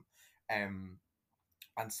macrocosm. Um,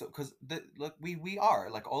 and so because we are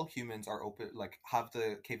like, all humans are open, like have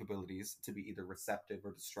the capabilities to be either receptive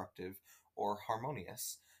or destructive or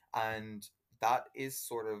harmonious, and that is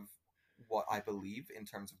sort of what I believe in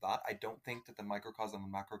terms of that. I don't think that the microcosm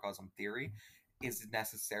and macrocosm theory is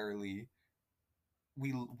necessarily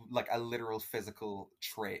we like a literal physical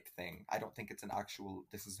trait thing. I don't think it's an actual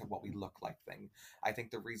this is what we look like thing. I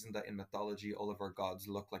think the reason that in mythology all of our gods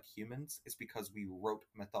look like humans is because we wrote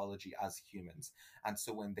mythology as humans. And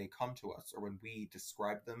so when they come to us or when we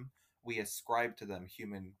describe them, we ascribe to them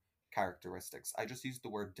human characteristics. I just used the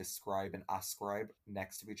word describe and ascribe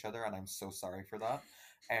next to each other, and I'm so sorry for that.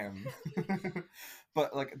 Um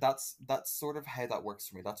but like that's sort of how that works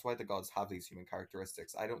for me. That's why the gods have these human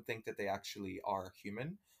characteristics. I don't think that they actually are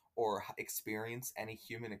human or experience any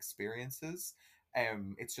human experiences.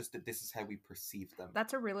 It's just that this is how we perceive them.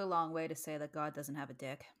 That's a really long way to say that God doesn't have a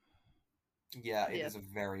dick. Yeah, it Yeah. is a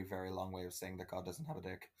very, very long way of saying that God doesn't have a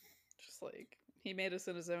dick. Just like, he made us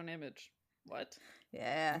in his own image. What?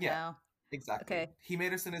 Yeah, Yeah. no. Exactly. Okay. He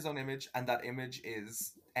made us in his own image, and that image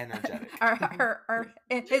is energetic.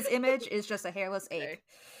 His image is just a hairless ape. Okay.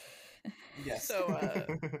 Yes. So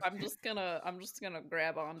I'm just gonna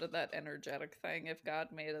grab onto that energetic thing. If God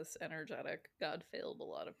made us energetic, God failed a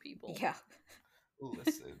lot of people. Yeah.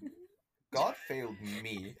 Listen, God failed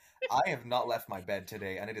me. I have not left my bed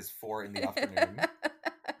today, and it is 4 in the afternoon.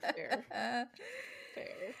 Fair. Fair.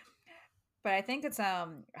 But I think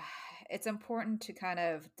it's important to kind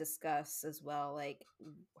of discuss as well, like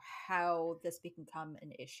how this can become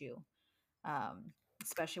an issue,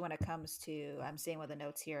 especially when it comes to, I'm seeing with the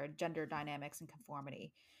notes here, gender dynamics and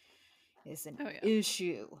conformity is an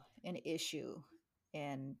issue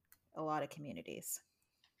in a lot of communities.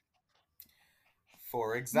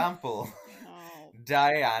 For example, Oh.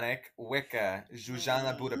 Dianic Wicca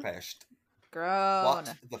Zuzana Budapest. Grown.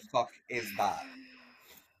 What the fuck is that?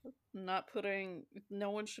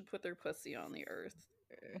 No one should put their pussy on the earth.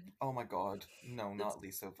 Oh my god. No, not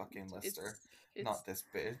Lisa fucking Lister. Not this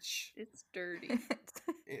bitch. It's dirty.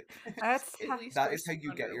 That is how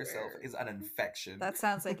you get yourself is an infection. That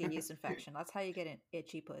sounds like a yeast infection. That's how you get an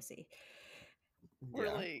itchy pussy. Or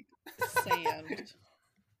like sand.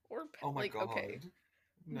 Or oh my like, god. okay.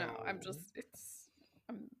 No, I'm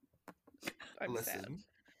Listen. sad.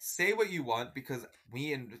 Say what you want, because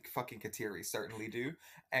me and fucking Kateri certainly do.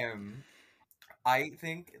 I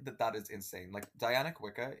think that is insane. Like, Dianic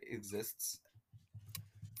Wicca exists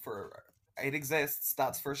it exists,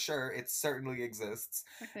 that's for sure. It certainly exists.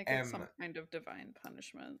 I think it's some kind of divine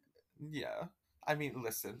punishment. Yeah. I mean,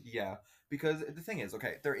 listen, yeah. Because the thing is,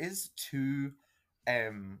 okay, there is two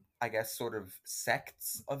I guess sort of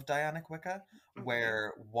sects of Dianic Wicca,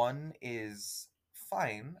 where one is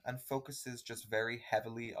fine and focuses just very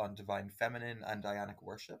heavily on divine feminine and Dianic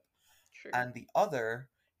worship. Sure. And the other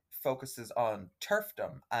focuses on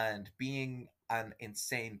turfdom and being an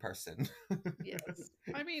insane person. Yes.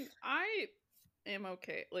 I mean, I am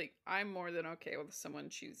okay. Like, I'm more than okay with someone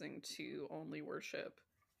choosing to only worship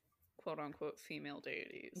quote unquote female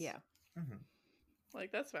deities. Yeah. Mm-hmm.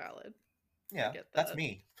 Like, that's valid. Yeah, that's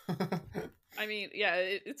me. I mean, yeah,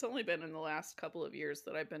 it's only been in the last couple of years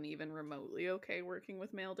that I've been even remotely okay working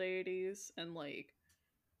with male deities. And, like,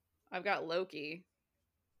 I've got Loki,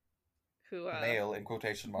 who... male, in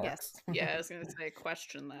quotation marks. Yes. Yeah, I was going to say,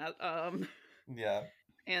 question that. Yeah.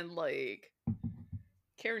 And, like,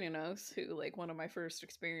 Cernunnos, who, like, one of my first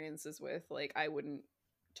experiences with, like, I wouldn't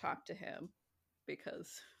talk to him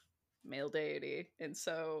because male deity. And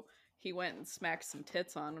so he went and smacked some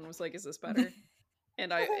tits on and was like, is this better?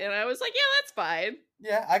 And I was like, yeah, that's fine.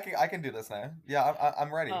 Yeah, I can do this now. Yeah,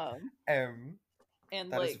 I'm ready.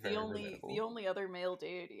 And That is like the very only relatable. the only other male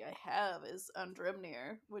deity I have is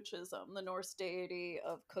Andrimnir, which is the Norse deity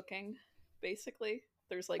of cooking. Basically,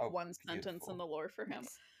 there's like Oh, one sentence in beautiful. the lore for him,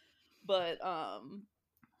 Nice. but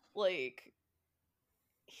like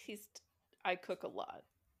he's I cook a lot.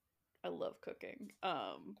 I love cooking.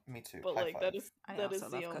 Me too. But High like five. I that also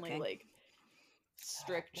is the love only cooking. like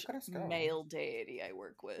strict Look at us go. male deity I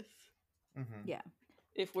work with. Mm-hmm. Yeah.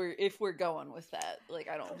 If we're going with that, like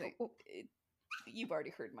I don't think you've already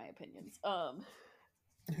heard my opinions.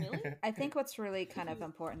 Millie? I think what's really kind of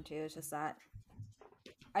important too is just that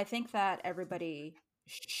I think that everybody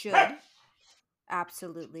should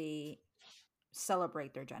absolutely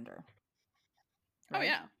celebrate their gender, Oh right?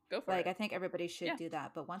 yeah, go for Like, I it. think everybody should Yeah. do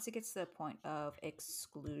that. But once it gets to the point of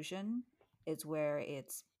exclusion, is where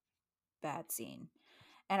it's bad scene.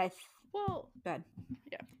 And Well, bad.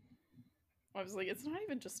 yeah. I was like, it's not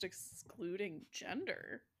even just excluding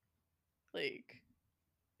gender. Like,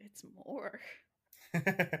 it's more.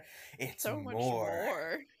 It's So much more.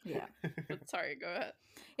 more. Yeah. But sorry, go ahead.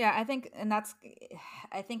 Yeah, I think, and that's,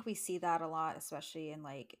 I think we see that a lot, especially in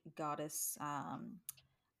like goddess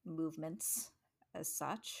movements as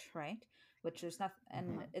such, right? Which there's not,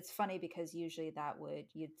 and Mhm. it's funny because usually that would,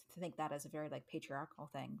 you'd think that as a very like patriarchal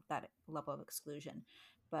thing, that level of exclusion.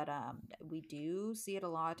 But we do see it a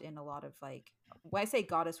lot in a lot of like, when I say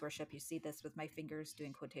goddess worship, you see this with my fingers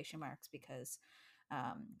doing quotation marks because,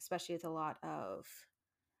 especially with a lot of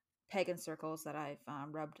pagan circles that I've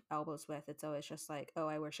rubbed elbows with, it's always just like, oh,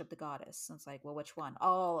 I worship the goddess. And it's like, well, which one?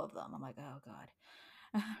 All of them. I'm like, oh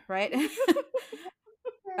God. Right?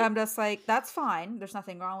 I'm just like, that's fine. There's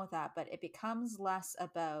nothing wrong with that. But it becomes less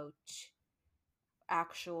about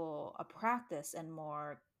actual a practice and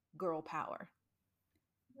more girl power.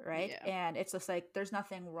 Right. Yeah. And it's just like, there's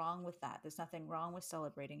nothing wrong with that. There's nothing wrong with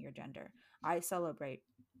celebrating your gender. I celebrate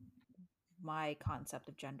my concept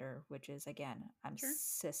of gender, which is, again, I'm Sure.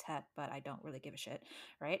 cis het, but I don't really give a shit,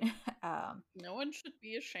 right? No one should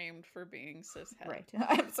be ashamed for being cis het. Right.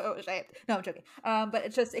 I'm so ashamed. No, I'm joking. But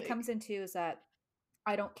it's just, it Like, comes into is that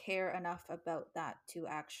I don't care enough about that to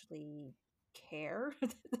actually care.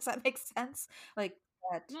 Does that make sense? Like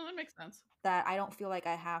that no, that makes sense. that I don't feel like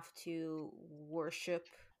I have to worship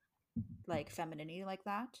like femininity like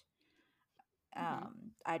that. Mhm.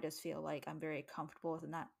 I just feel like I'm very comfortable with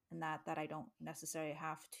that I don't necessarily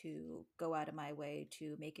have to go out of my way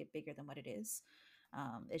to make it bigger than what it is.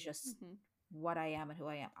 It's just Mhm. what I am and who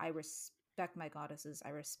I am. I respect my goddesses. I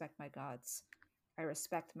respect my gods. I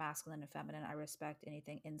respect masculine and feminine. I respect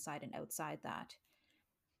anything inside and outside that.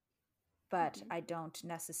 But Mhm. I don't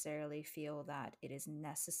necessarily feel that it is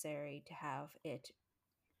necessary to have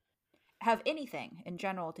anything in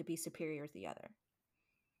general to be superior to the other.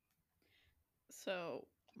 So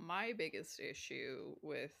my biggest issue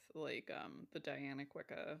with like the Dianic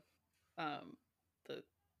Wicca, um, the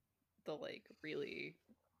like really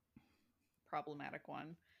problematic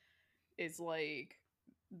one is like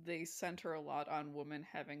they center a lot on women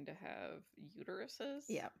having to have uteruses.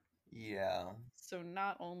 Yeah. Yeah. So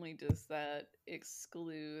not only does that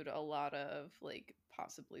exclude a lot of like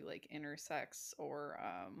possibly like intersex or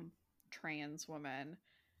trans women,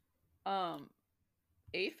 um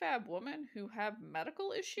AFAB women who have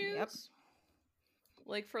medical Yep. issues,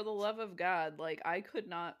 like for the love of God, like I could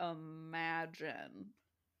not imagine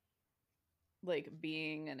like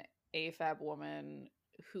being an AFAB woman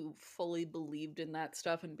who fully believed in that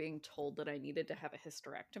stuff and being told that I needed to have a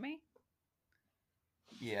hysterectomy.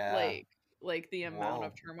 Yeah. Like the amount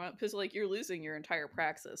of Whoa. turmoil, because like you're losing your entire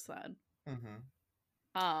praxis then.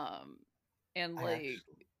 Mm-hmm. Um and I like actually.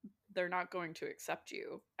 they're not going to accept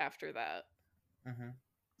you after that. Mm-hmm.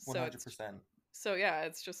 So it's 100%. so yeah,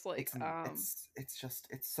 it's just like It's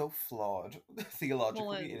so flawed. well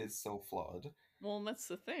Theologically, it and is so flawed. well, and that's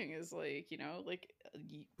the thing is like, you know, like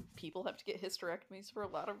people have to get hysterectomies for a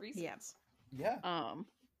lot of Yeah. reasons. Yeah.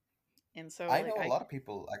 And so I like know a lot of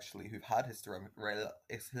people actually who've had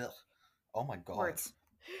Oh my god. Words.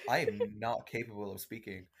 I am not capable of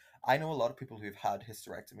speaking. I know a lot of people who've had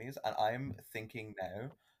hysterectomies, and I'm thinking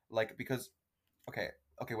now, like, because, okay,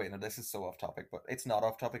 okay, wait, no, this is so off topic, but it's not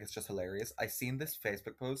off topic, it's just hilarious. I seen this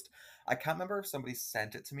Facebook post. I can't remember if somebody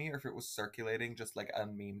sent it to me or if it was circulating just like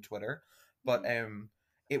on meme Twitter, but Mhm.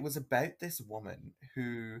 it was about this woman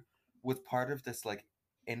who was part of this like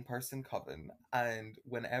in-person coven, and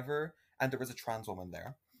there was a trans woman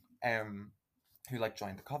there, who like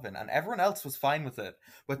joined the coven, and everyone else was fine with it,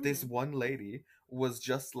 but this Mhm. one lady was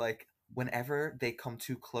just like, whenever they come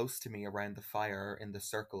too close to me around the fire in the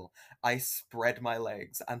circle, I spread my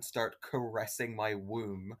legs and start caressing my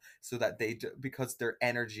womb so that because their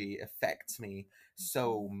energy affects me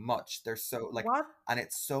so much. They're so like, What and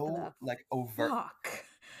it's so the like overt. fuck?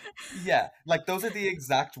 Yeah, like those are the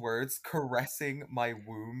exact words, caressing my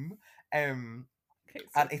womb. Okay, so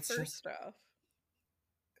And it's just, first off,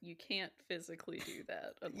 you can't physically do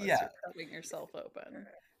that unless yeah, you're cutting yourself open.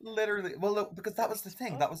 literally. Well, look, because that was the First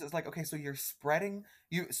thing. off, That was, it's like, okay, so you're spreading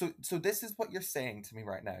so this is what you're saying to me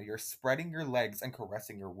right now. You're spreading your legs and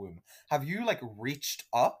caressing your womb. Have you like reached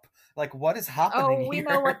up? Like, what is happening Oh, we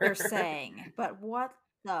know what they're here? saying, but what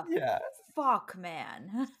the Yeah. fuck,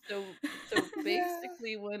 man? so Yeah.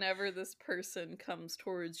 basically, whenever this person comes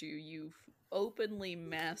towards you, you openly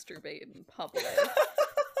masturbate in public to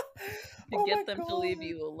Oh my get them to god. leave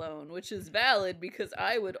you alone, which is valid because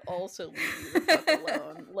I would also leave you the fuck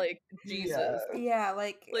alone. Like, Yeah. Jesus. Yeah,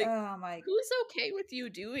 like, Like, oh my who's okay with you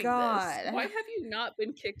doing this? god. Why have you not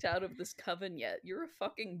been kicked out of this coven yet? You're a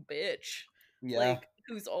fucking bitch. Yeah. Like,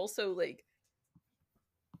 who's also like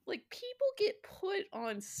people get put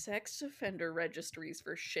on sex offender registries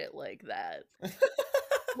for shit like that.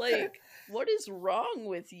 Like, what is wrong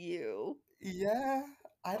with you? Yeah.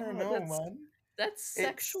 I don't Oh, know, man. that's It's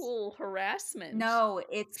sexual harassment. No,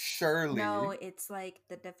 it's surely. like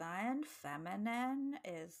the divine feminine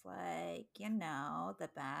is like, the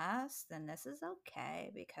best, and this is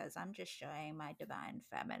okay because I'm just showing my divine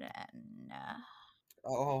feminine.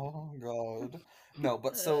 Oh god. No,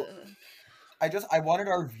 but so Uh, I wanted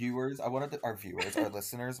our viewers, our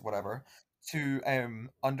listeners, whatever, to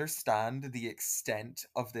understand the extent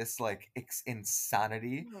of this like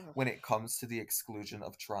insanity ugh. when it comes to the exclusion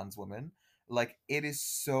of trans women. Like it is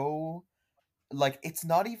so, like it's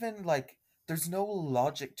not even like there's no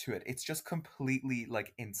logic to it. It's just completely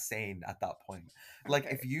like insane at that point. Like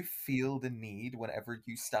Okay. if you feel the need whenever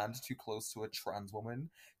you stand too close to a trans woman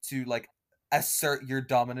to like assert your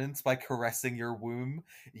dominance by caressing your womb,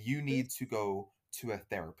 you This need to go to a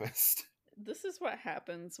therapist. this is what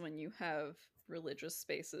happens when you have religious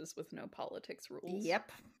spaces with no politics rules.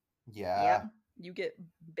 Yep. Yeah. You get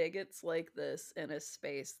bigots like this in a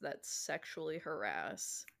space that sexually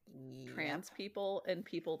harass trans people and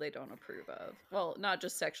people they don't approve of. Well, not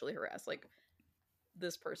just sexually harass, like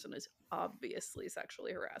this person is obviously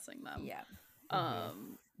sexually harassing them. Yeah.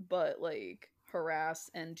 But like harass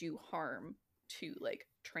and do harm to like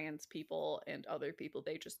trans people and other people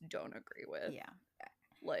they just don't agree with. Yeah.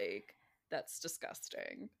 Like that's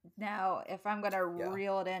disgusting. Now, if I'm going to Yeah.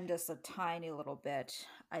 reel it in just a tiny little bit,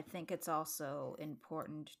 I think it's also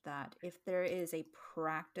important that if there is a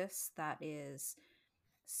practice that is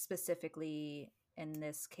specifically, in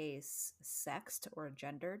this case, sexed or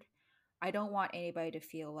gendered, I don't want anybody to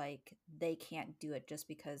feel like they can't do it just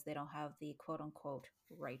because they don't have the quote unquote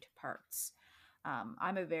right parts.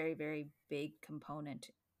 I'm a very, very big component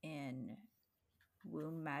in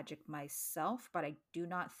womb magic myself, but I do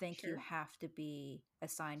not think you Sure. have to be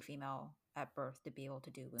assigned female at birth to be able to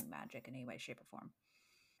do womb magic in any way, shape, or form.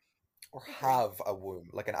 Or Agreed. have a womb,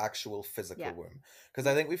 like an actual physical Yeah. womb. Because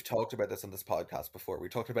I think we've talked about this on this podcast before. We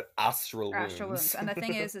talked about astral Astral wombs. wombs. And the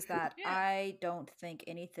thing is that Yeah. I don't think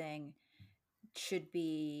anything should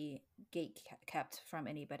be gate kept from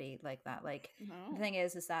anybody like that. Like No. the thing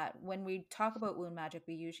is that when we talk about wound magic,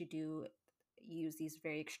 we usually do use these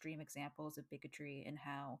very extreme examples of bigotry and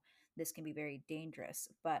how this can be very dangerous.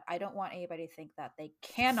 But I don't want anybody to think that they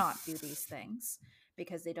cannot do these things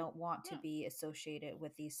because they don't want to Yeah. be associated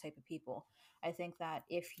with these type of people. I think that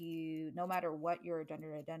if you, no matter what your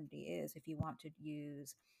gender identity is, if you want to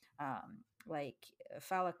use like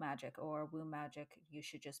phallic magic or womb magic, you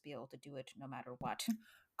should just be able to do it no matter what.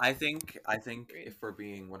 I think Agreed. if we're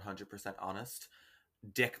being 100% honest,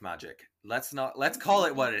 dick magic. Let's call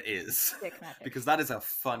it what it is. Dick magic. Because that is a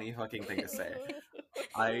funny fucking thing to say.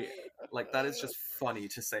 I like that is just funny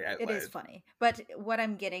to say out It loud. is funny. But what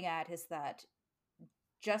I'm getting at is that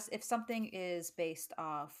just if something is based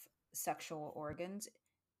off sexual organs,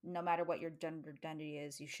 no matter what your gender identity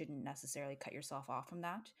is, you shouldn't necessarily cut yourself off from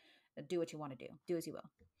that. Do what you want to do. Do as you will.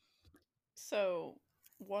 So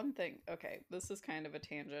one thing, okay, this is kind of a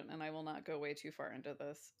tangent and I will not go way too far into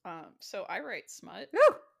this. So I write smut.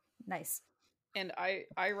 Woo! Nice. And I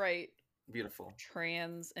write Beautiful.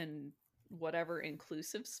 trans and whatever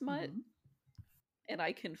inclusive smut. Mhm. And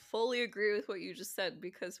I can fully agree with what you just said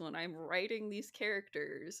because when I'm writing these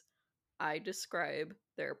characters, I describe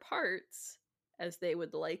their parts as they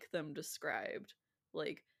would like them described.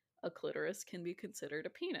 Like a clitoris can be considered a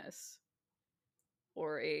penis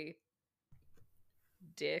or a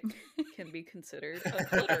dick can be considered a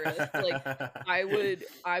clitoris. Like,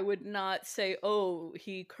 I would not say, oh,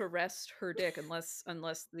 he caressed her dick, unless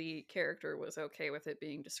the character was okay with it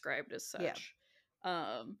being described as Yeah. such.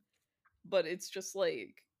 But it's just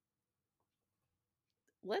like,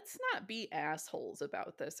 let's not be assholes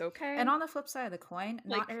about this, okay? And on the flip side of the coin,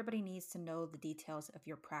 Like, not everybody needs to know the details of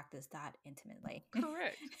your practice that intimately.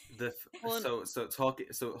 correct. Well, So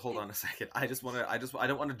hold on a second. I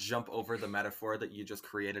don't want to jump over the metaphor that you just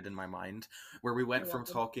created in my mind, where we went You're from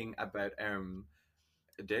welcome. talking about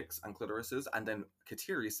dicks and clitorises, and then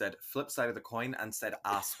Kateri said flip side of the coin and said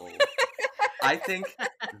asshole. I think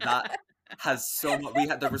that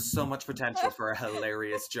there was so much potential for a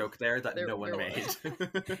hilarious joke there that no one there made.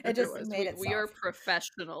 It just made it we are soft.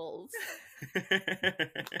 professionals.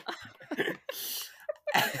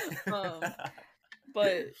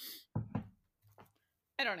 But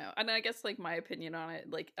I don't know, and I guess like my opinion on it,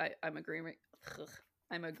 like I'm agreeing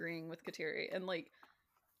with Kateri, and like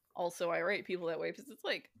also I rate people that way because it's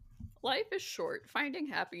like, life is short. Finding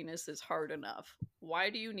happiness is hard enough. Why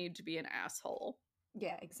do you need to be an asshole?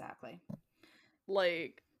 Yeah, exactly.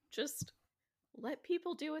 Like, just let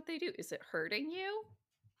people do what they do. Is it hurting you?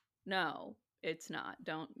 No, it's not.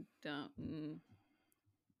 Don't you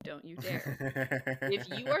dare. If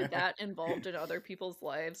you are that involved in other people's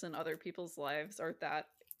lives, and other people's lives are that,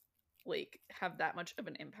 like, have that much of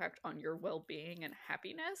an impact on your well-being and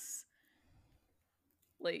happiness,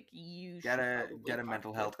 like, you Get should a probably talk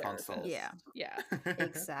mental to a health consult. therapist. Yeah. Yeah.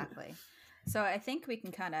 Exactly. So I think we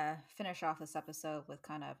can kind of finish off this episode with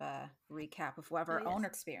kind of a recap of what our own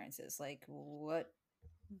experiences. Like,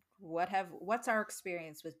 what's our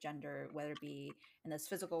experience with gender, whether it be in this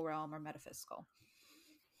physical realm or metaphysical?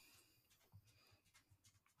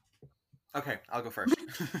 Okay, I'll go first.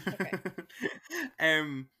 Okay.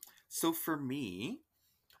 So for me,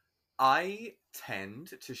 I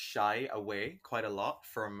tend to shy away quite a lot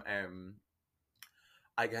from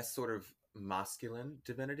I guess sort of masculine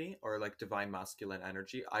divinity, or like divine masculine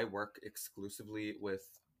energy. I work exclusively with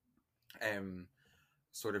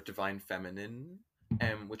sort of divine feminine,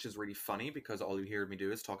 which is really funny because all you hear me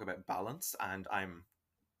do is talk about balance, and I'm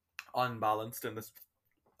unbalanced in this.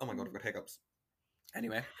 Oh my god, I've got hiccups.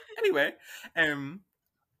 Anyway, I'm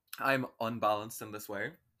unbalanced in this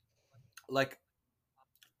way. Like,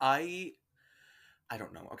 I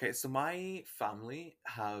don't know. Okay, so my family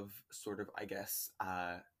have sort of, I guess,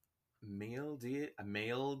 a male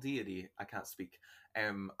deity. I can't speak.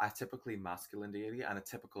 A typically masculine deity and a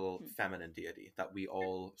typical feminine deity that we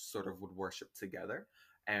all sort of would worship together.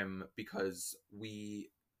 Because we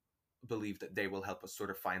believe that they will help us sort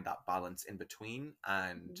of find that balance in between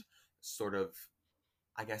and sort of,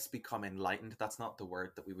 I guess, become enlightened. That's not the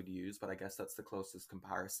word that we would use, but I guess that's the closest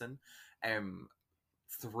comparison.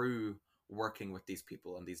 Through working with these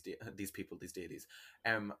people and these deities.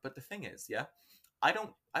 But the thing is, yeah, I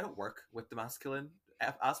don't work with the masculine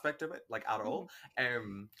aspect of it, like, at all.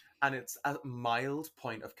 And it's a mild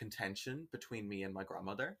point of contention between me and my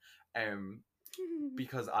grandmother.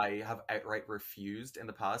 Because I have outright refused in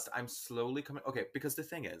the past. I'm slowly coming. Okay, because the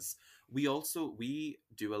thing is, we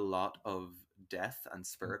do a lot of death and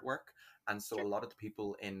spirit work, and so a lot of the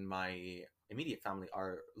people in my immediate family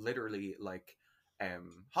are literally like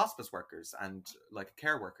hospice workers and like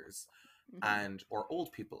care workers, and or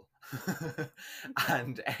old people,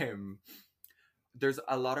 and there's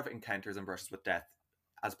a lot of encounters and brushes with death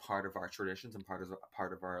as part of our traditions and part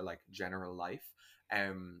of our like general life,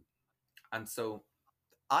 and so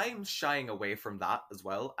I'm shying away from that as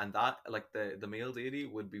well, and that, like, the male deity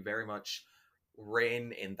would be very much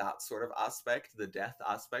reign in that sort of aspect, the death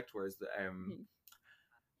aspect, whereas the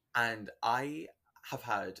and I have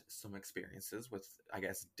had some experiences with, I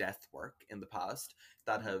guess, death work in the past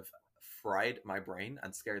that have fried my brain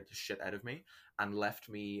and scared the shit out of me and left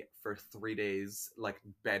me for 3 days like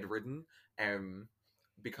bedridden,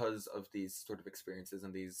 because of these sort of experiences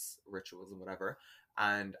and these rituals and whatever.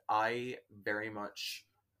 And I very much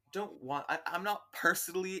don't want, I'm not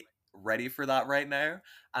personally ready for that right now,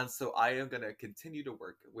 and so I am going to continue to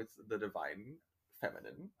work with the divine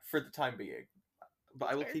feminine for the time being,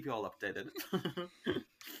 but I will keep you all updated.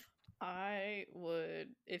 I would,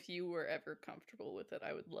 if you were ever comfortable with it,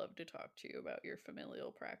 I would love to talk to you about your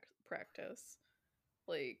familial practice.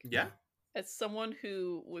 Like, yeah, as someone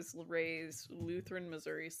who was raised Lutheran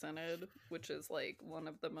Missouri Synod, which is like one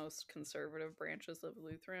of the most conservative branches of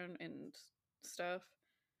Lutheran and stuff,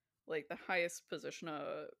 like the highest position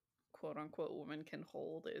a quote unquote woman can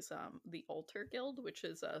hold is the altar guild, which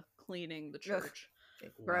is cleaning the church.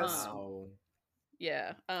 Gross. Wow.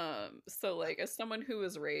 Yeah. So like, as someone who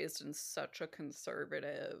was raised in such a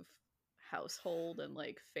conservative household and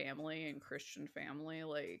like family and Christian family,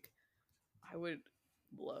 like I would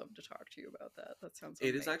love to talk to you about that. That sounds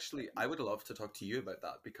It is amazing. actually, I would love to talk to you about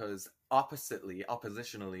that because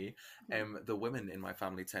oppositionally, Mhm. the women in my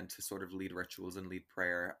family tend to sort of lead rituals and lead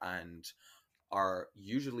prayer and are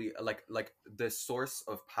usually like the source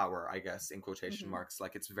of power, I guess, in quotation Mhm. marks.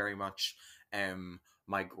 Like it's very much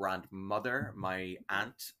my grandmother, my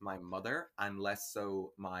aunt, my mother, and less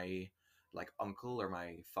so my like uncle or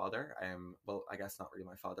my father. Well, I guess not really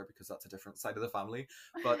my father because that's a different side of the family,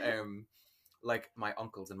 but like my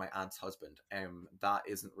uncles and my aunt's husband, that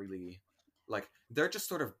isn't really like, they're just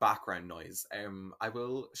sort of background noise. I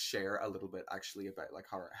will share a little bit actually about like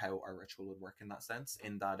how our ritual would work in that sense,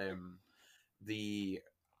 in that the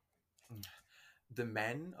the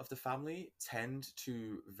men of the family tend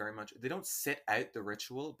to very much, they don't sit out the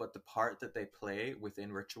ritual, but the part that they play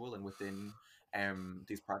within ritual and within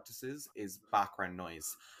these practices is background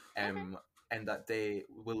noise. Okay. And that they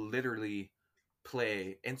will literally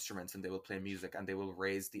play instruments and they will play music and they will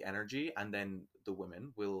raise the energy, and then the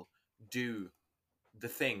women will do the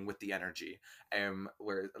thing with the energy,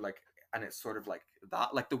 where like, and it's sort of like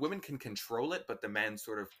that, like the women can control it but the men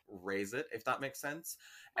sort of raise it, if that makes sense.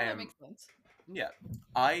 Oh, that um makes sense. yeah,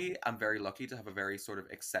 I am very lucky to have a very sort of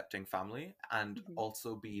accepting family and Mhm.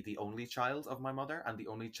 also be the only child of my mother and the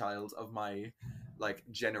only child of my like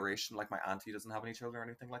generation. Like my auntie doesn't have any children or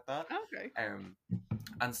anything like that. Okay. um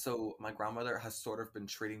and so my grandmother has sort of been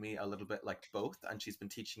treating me a little bit like both, and she's been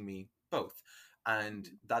teaching me both. And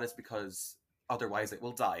Mhm. that is because otherwise it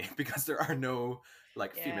will die because there are no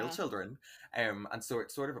like female Yeah. children. And so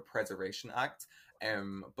it's sort of a preservation act.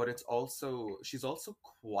 But it's also, she's also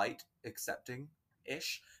quite accepting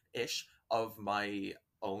ish of my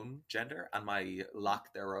own gender and my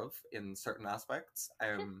lack thereof in certain aspects.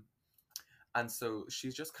 Sure. And so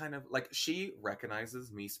she's just kind of like, she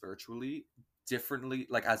recognizes me spiritually differently,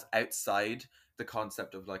 like as outside the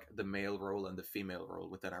concept of like the male role and the female role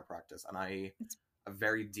within our practice. And I It's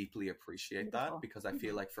very deeply appreciate that, beautiful. because I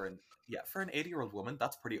feel Mhm. like for an 80-year-old woman,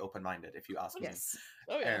 that's pretty open-minded, if you ask me. Yes.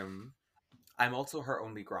 Oh yeah. um I'm also her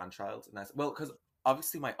only grandchild, and well, because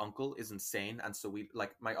obviously my uncle is insane, and so we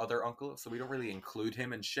like my other uncle, so we don't really include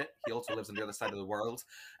him in shit. He also lives on the other side of the world,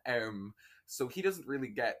 um, so he doesn't really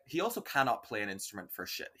get. He also cannot play an instrument for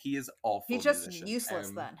shit. He is He's awful just musician.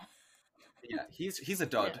 useless then. Yeah, he's a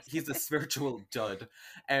dud. Yes. He's a spiritual dud.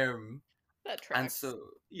 Um, That and tracks. so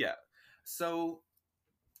yeah, so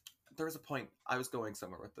there was a point I was going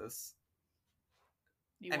somewhere with this.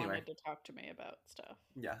 You Anyway, wanted to talk to me about stuff.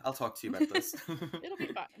 yeah, I'll talk to you about this. It'll be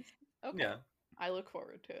fine. Okay. Yeah, I look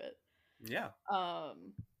forward to it. yeah,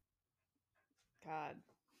 Um, God,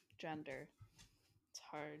 gender. It's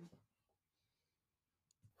hard.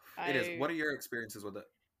 it is. What I are your experiences with it?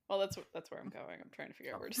 well, that's where I'm going. I'm trying to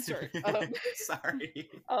figure out Oh. where to start. Sorry.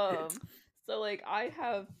 So like I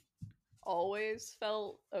have always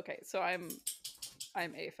felt okay. So I'm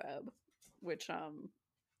AFAB, which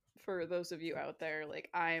for those of you out there, like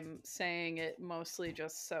I'm saying it mostly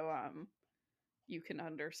just so you can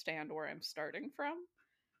understand where I'm starting from.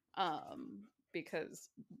 Um, because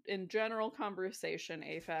in general conversation,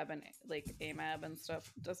 AFAB and like AMAB and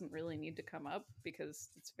stuff doesn't really need to come up because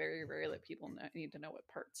it's very rare that people need to know what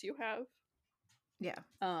parts you have. Yeah.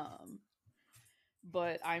 Um,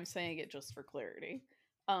 but I'm saying it just for clarity.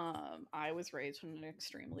 I was raised in an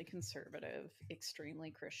extremely conservative,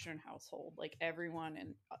 extremely Christian household. Like everyone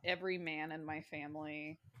and every man in my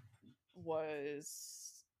family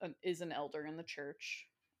is an elder in the church.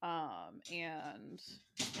 And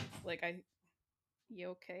like I you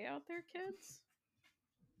okay out there, kids?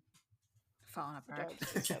 Falling The apart.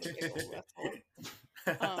 dogs just had a big old wrestle.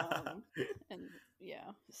 And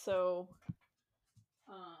yeah, so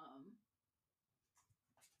um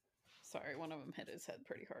sorry, one of them hit his head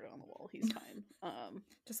pretty hard on the wall. He's fine.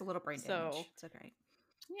 Just a little brain So damage. It's okay.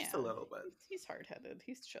 Just a yeah, little he's hard headed.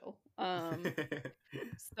 He's chill. bit.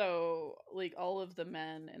 So like all of the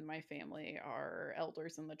men in my family are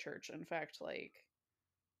elders in the church. In fact, like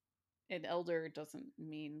an elder doesn't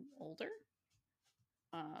mean older.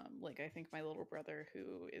 Like I think my little brother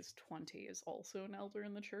who is 20 is also an elder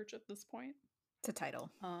in the church at this point. It's a title.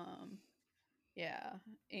 Um, yeah,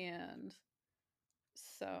 and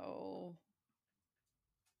so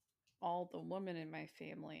all the women in my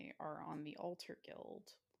family are on the altar guild,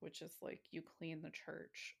 which is like you clean the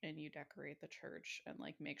church and you decorate the church and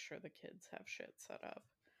like make sure the kids have shit set up.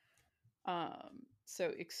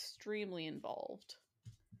 So extremely involved.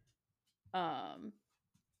 Um,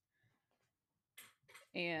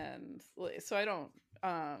 and so I don't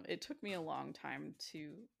it took me a long time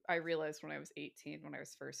to. I realized when I was 18, when I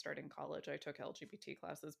was first starting college, I took LGBT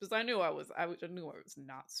classes because I knew I knew I was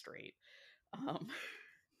not straight. Um,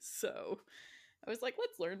 so I was like,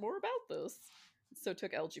 let's learn more about this. So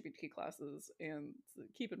took LGBT classes, and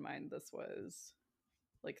keep in mind this was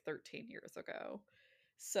like 13 years ago.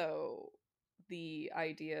 So the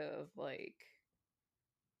idea of like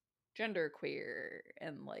genderqueer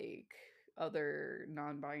and like other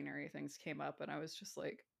non-binary things came up, and I was just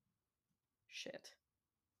like, shit.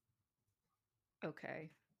 Okay.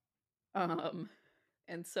 Um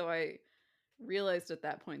and so I realized at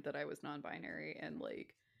that point that I was non-binary, and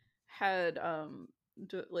like had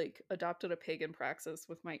like adopted a pagan praxis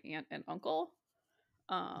with my aunt and uncle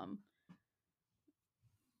um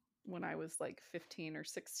when I was like 15 or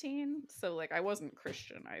 16. So like I wasn't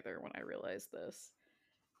Christian either when I realized this.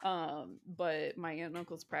 But my aunt and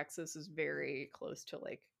uncle's praxis is very close to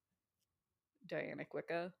like Dianic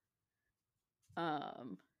Wicca.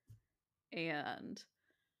 Um and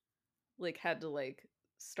like had to like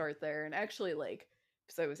start there, and actually like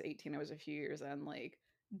because I was 18, I was a few years in, like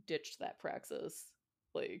ditched that praxis,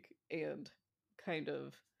 like, and kind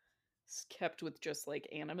of kept with just like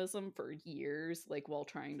animism for years, like while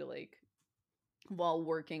trying to like while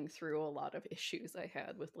working through a lot of issues I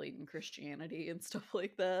had with latent Christianity and stuff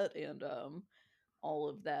like that, and all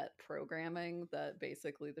of that programming that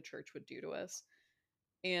basically the church would do to us.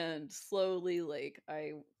 And slowly like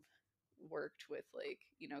I worked with like,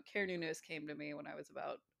 you know, Care Nunes came to me when I was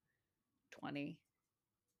about 20,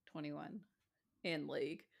 21, and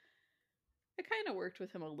like I kind of worked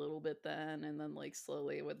with him a little bit then, and then like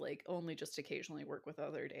slowly would like only just occasionally work with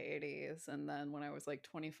other deities. And then when I was like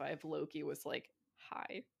 25, Loki was like,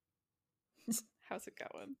 hi, how's it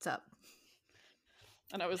going? What's up?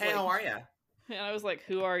 And I was Hey, like, how are you? and I was like,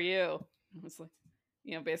 who are you? I was like,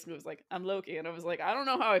 you know, basically it was like, I'm Loki. And I was like, I don't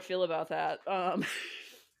know how I feel about that.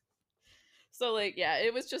 So like, yeah,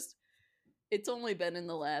 it was just, it's only been in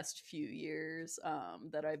the last few years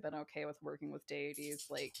that I've been okay with working with deities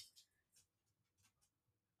like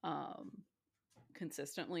um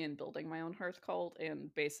consistently and building my own hearth cult,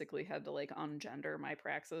 and basically had to like ungender my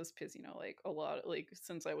praxis because, you know, like a lot, like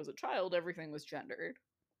since I was a child everything was gendered,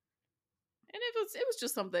 and it was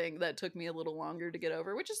just something that took me a little longer to get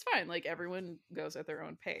over, which is fine. Like everyone goes at their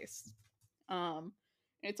own pace.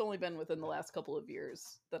 It's only been within the last couple of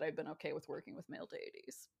years that I've been okay with working with male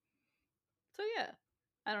deities. So yeah,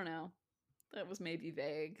 I don't know. That was maybe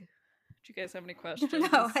vague. Do you guys have any questions?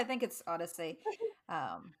 No, I think it's honestly,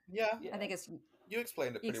 Yeah, I think it's you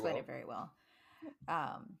explained it you pretty explained well. it very well.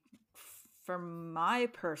 From my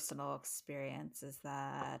personal experience is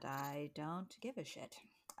that I don't give a shit.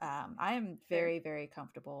 I am Fair. very, very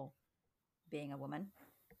comfortable being a woman.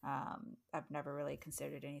 I've never really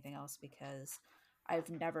considered anything else because I've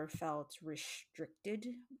never felt restricted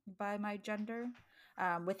by my gender,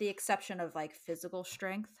 with the exception of like physical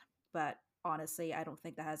strength. But honestly, I don't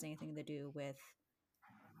think that has anything to do with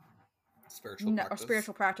Spiritual or practice.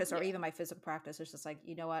 spiritual practice, or Yeah. even my physical practice. It's just like,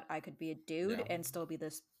 you know what, I could be a dude Yeah. and still be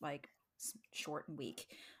this like short and weak.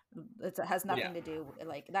 It has nothing to do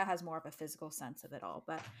like that, has more of a physical sense of it all.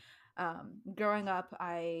 But growing up,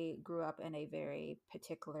 I grew up in a very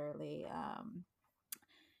particularly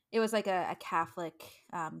it was like a Catholic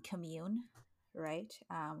commune, right?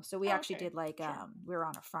 So we actually Okay, did like sure. we were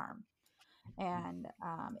on a farm. And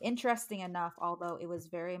interesting enough, although it was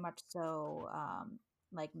very much so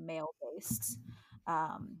like male based,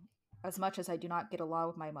 um, as much as I do not get along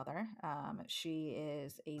with my mother, she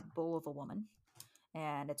is a bull of a woman,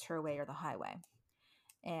 and it's her way or the highway.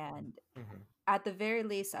 And Mhm. at the very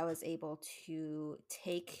least, I was able to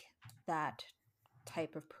take that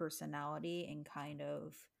type of personality and kind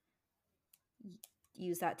of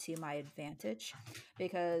use that to my advantage,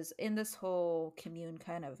 because in this whole commune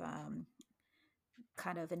kind of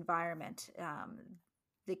environment,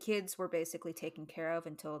 the kids were basically taken care of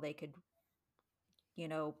until they could, you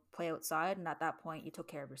know, play outside, and at that point you took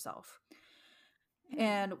care of yourself.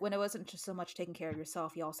 And when it wasn't just so much taking care of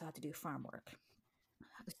yourself, you also had to do farm work.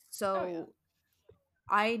 Oh yeah. So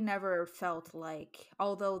I never felt like,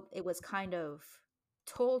 although it was kind of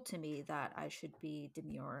told to me that I should be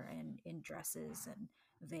demure and in dresses and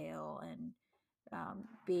veil and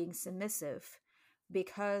being submissive,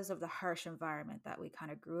 because of the harsh environment that we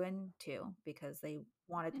kind of grew into, because they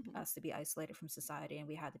wanted us to be isolated from society and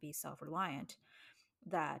we had to be self-reliant,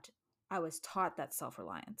 that I was taught that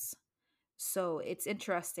self-reliance. So it's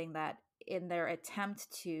interesting that in their attempt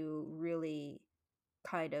to really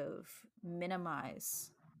kind of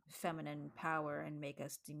minimize feminine power and make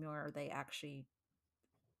us demure, they actually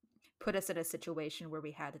put us in a situation where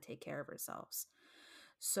we had to take care of ourselves.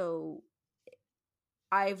 So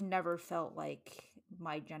I've never felt like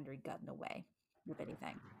my gender got in the way of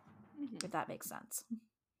anything, if that makes sense.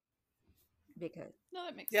 Because No,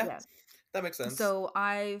 that makes Yeah, yeah, sense. that makes sense. so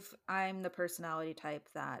I'm the personality type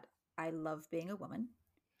that I love being a woman.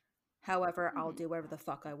 However, I'll do whatever the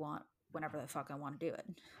fuck I want whenever the fuck I want to do it,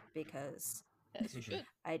 because As you should.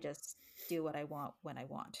 I just do what I want when I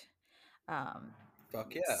want. Um,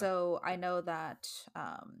 Fuck yeah. so I know that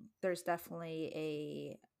there's definitely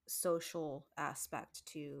a social aspect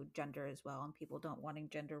to gender as well, and people don't wanting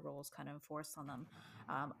gender roles kind of enforced on them.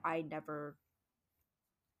 I never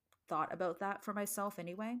thought about that for myself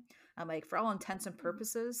anyway. I'm like, for all intents and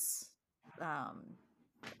purposes,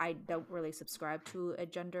 I don't really subscribe to a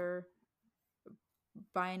gender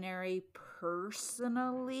binary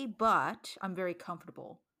personally, but I'm very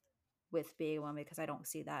comfortable with being a woman because I don't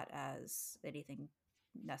see that as anything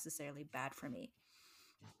necessarily bad for me.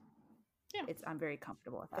 Yeah. I'm very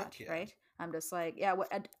comfortable with that, Fuck yeah. right? I'm just like, yeah,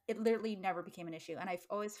 it literally never became an issue, and I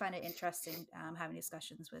always find it interesting having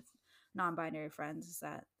discussions with non-binary friends,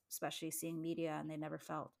 that especially seeing media, and they never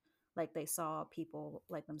felt like they saw people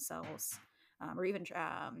like themselves, or even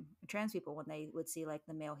trans people, when they would see like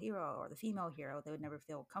the male hero or the female hero, they would never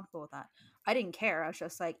feel comfortable with that. I didn't care. I was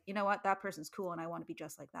just like, you know what, that person's cool, and I want to be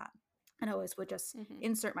just like that. And I always would just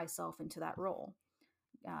insert myself into that role.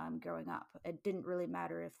 Growing up, it didn't really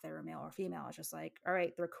matter if they were male or female. It's just like, all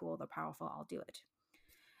right, they're cool, they're powerful, I'll do it.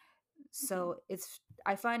 So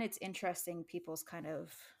I find it's interesting people's kind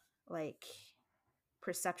of like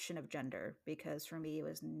perception of gender, because for me it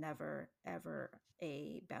was never ever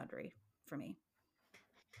a boundary for me.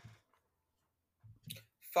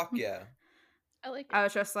 Fuck yeah. I like it. I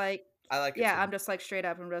was just like, I like it yeah, too. I'm just like straight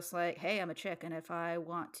up, I'm just like, hey, I'm a chick, and if I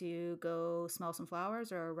want to go smell some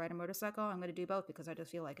flowers or ride a motorcycle, I'm going to do both because I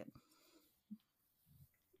just feel like it.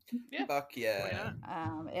 Yeah. Fuck Why yeah.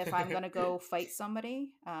 not? If I'm going to go fight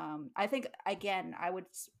somebody, I think, again, I would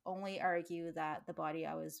only argue that the body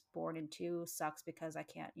I was born into sucks because I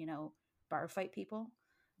can't, bar fight people,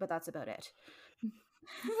 but that's about it.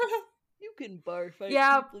 You can bar fight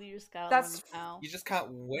Yeah, people, you just gotta that's learn how. You just can't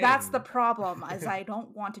win. that's the problem, is I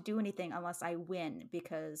don't want to do anything unless I win,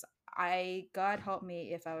 because God help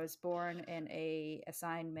me if I was born in a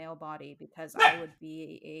assigned male body, because I would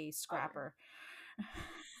be a scrapper.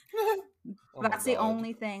 Oh That's my the God.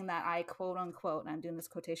 only thing that I quote unquote, and I'm doing this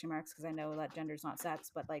quotation marks because I know that gender's not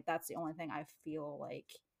sex, but like that's the only thing I feel like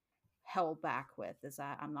held back with, is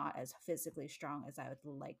that I'm not as physically strong as I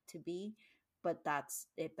would like to be, but that's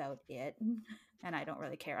about it. And I don't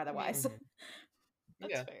really care otherwise. Mhm.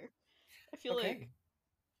 That's Yeah. fair. I feel Okay. like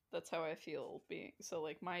that's how I feel being. So,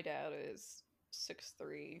 like, my dad is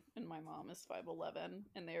 6'3" and my mom is 5'11",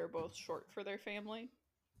 and they are both short for their family.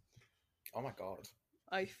 Oh my God.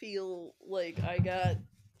 I feel like I got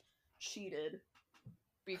cheated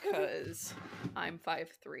because I'm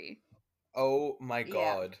 5'3". Oh my Yeah.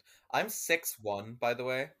 God. I'm 6'1", by the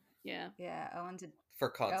way, Yeah. Yeah, for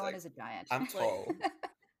Owen context. is a giant. I'm tall.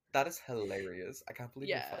 That is hilarious. I can't believe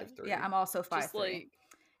Yeah. you're 5'3". Yeah, I'm also 5'3". Just like,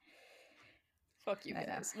 fuck you I know.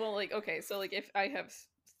 guys. Well, like, okay, so like if I have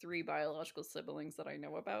 3 biological siblings that I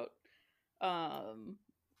know about,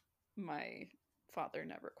 my father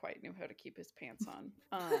never quite knew how to keep his pants on.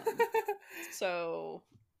 So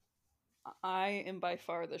I am by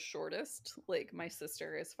far the shortest. Like, my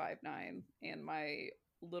sister is 5'9", and my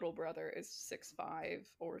little brother is 6'5"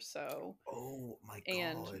 or so. Oh my God.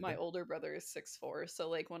 And my older brother is 6'4". So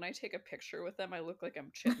like when I take a picture with them, I look like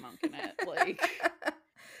I'm chipmunking it.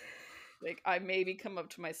 Like I maybe come up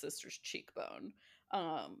to my sister's cheekbone.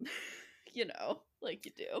 Like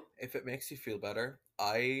you do. If it makes you feel better,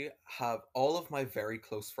 I have all of my very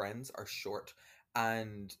close friends are short,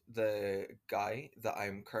 and the guy that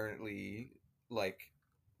I'm currently like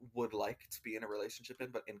would like to be in a relationship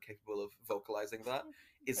in, but incapable of vocalizing that,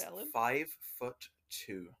 is Valid. 5'2".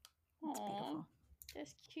 That's beautiful.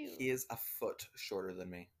 That's cute. He is a foot shorter than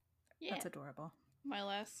me. Yeah. That's adorable. My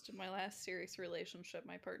last serious relationship,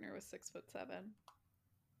 my partner was 6'7".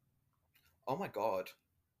 Oh my God.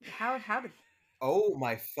 How did Oh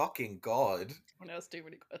my fucking God. Don't ask too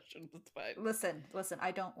many questions. It's fine. listen, I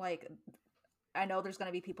don't like, I know there's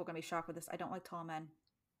gonna be people gonna be shocked with this. I don't like tall men.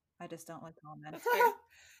 I just don't like tall men. That's fair.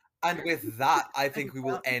 And with that, I think we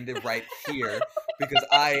will end it right here, because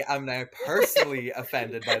I am now personally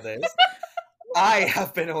offended by this. I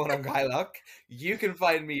have been Owen O'Guylock. You can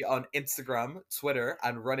find me on Instagram, Twitter,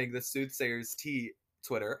 and running the Soothsayers Tea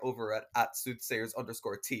Twitter over at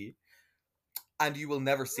soothsayers_T. And you will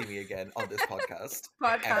never see me again on this podcast.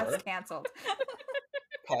 Podcast ever. canceled.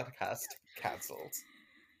 Podcast cancelled.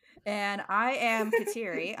 And I am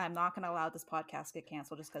Kateri. I'm not going to allow this podcast to get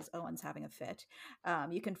canceled just because Owen's having a fit.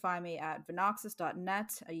 You can find me at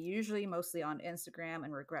vinoxus.net, usually mostly on Instagram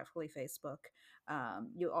and regretfully Facebook.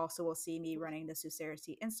 You also will see me running the Susera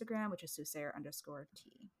T Instagram, which is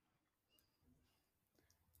Susera_T.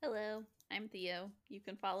 Hello, I'm Theo. You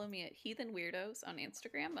can follow me at Heathen Weirdos on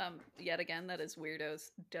Instagram. Yet again, that is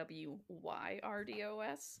Weirdos,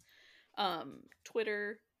 WYRDOS.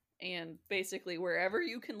 Twitter, and basically wherever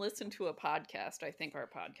you can listen to a podcast. I think our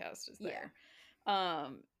podcast is there.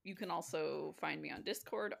 You can also find me on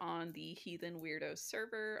Discord on the Heathen Weirdos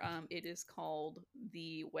server. It is called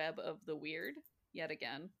the Web of the Weird. Yet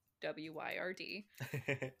again, WYRD.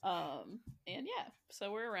 And yeah,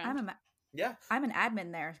 so we're around. I'm an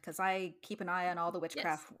admin there because I keep an eye on all the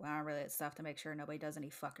witchcraft related stuff to make sure nobody does any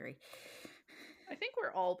fuckery. I think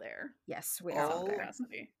we're all there. Yes, we are all there.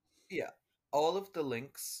 Yeah, all of the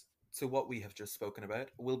links to what we have just spoken about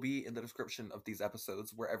will be in the description of these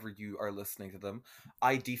episodes wherever you are listening to them.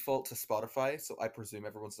 I default to Spotify, so I presume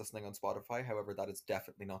everyone's listening on Spotify. However, that is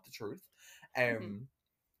definitely not the truth. Oh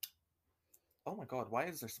my god, why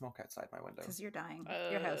is there smoke outside my window? Because you're dying.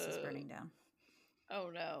 Your house is burning down. Oh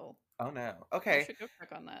no. Oh no. Okay. I should go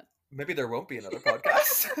check on that. Maybe there won't be another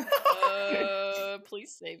podcast.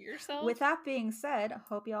 Please save yourself. With that being said,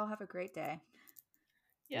 hope you all have a great day.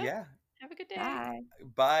 Yep. Yeah. Have a good day. Bye.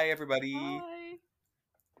 Bye, everybody.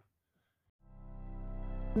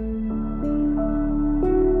 Bye.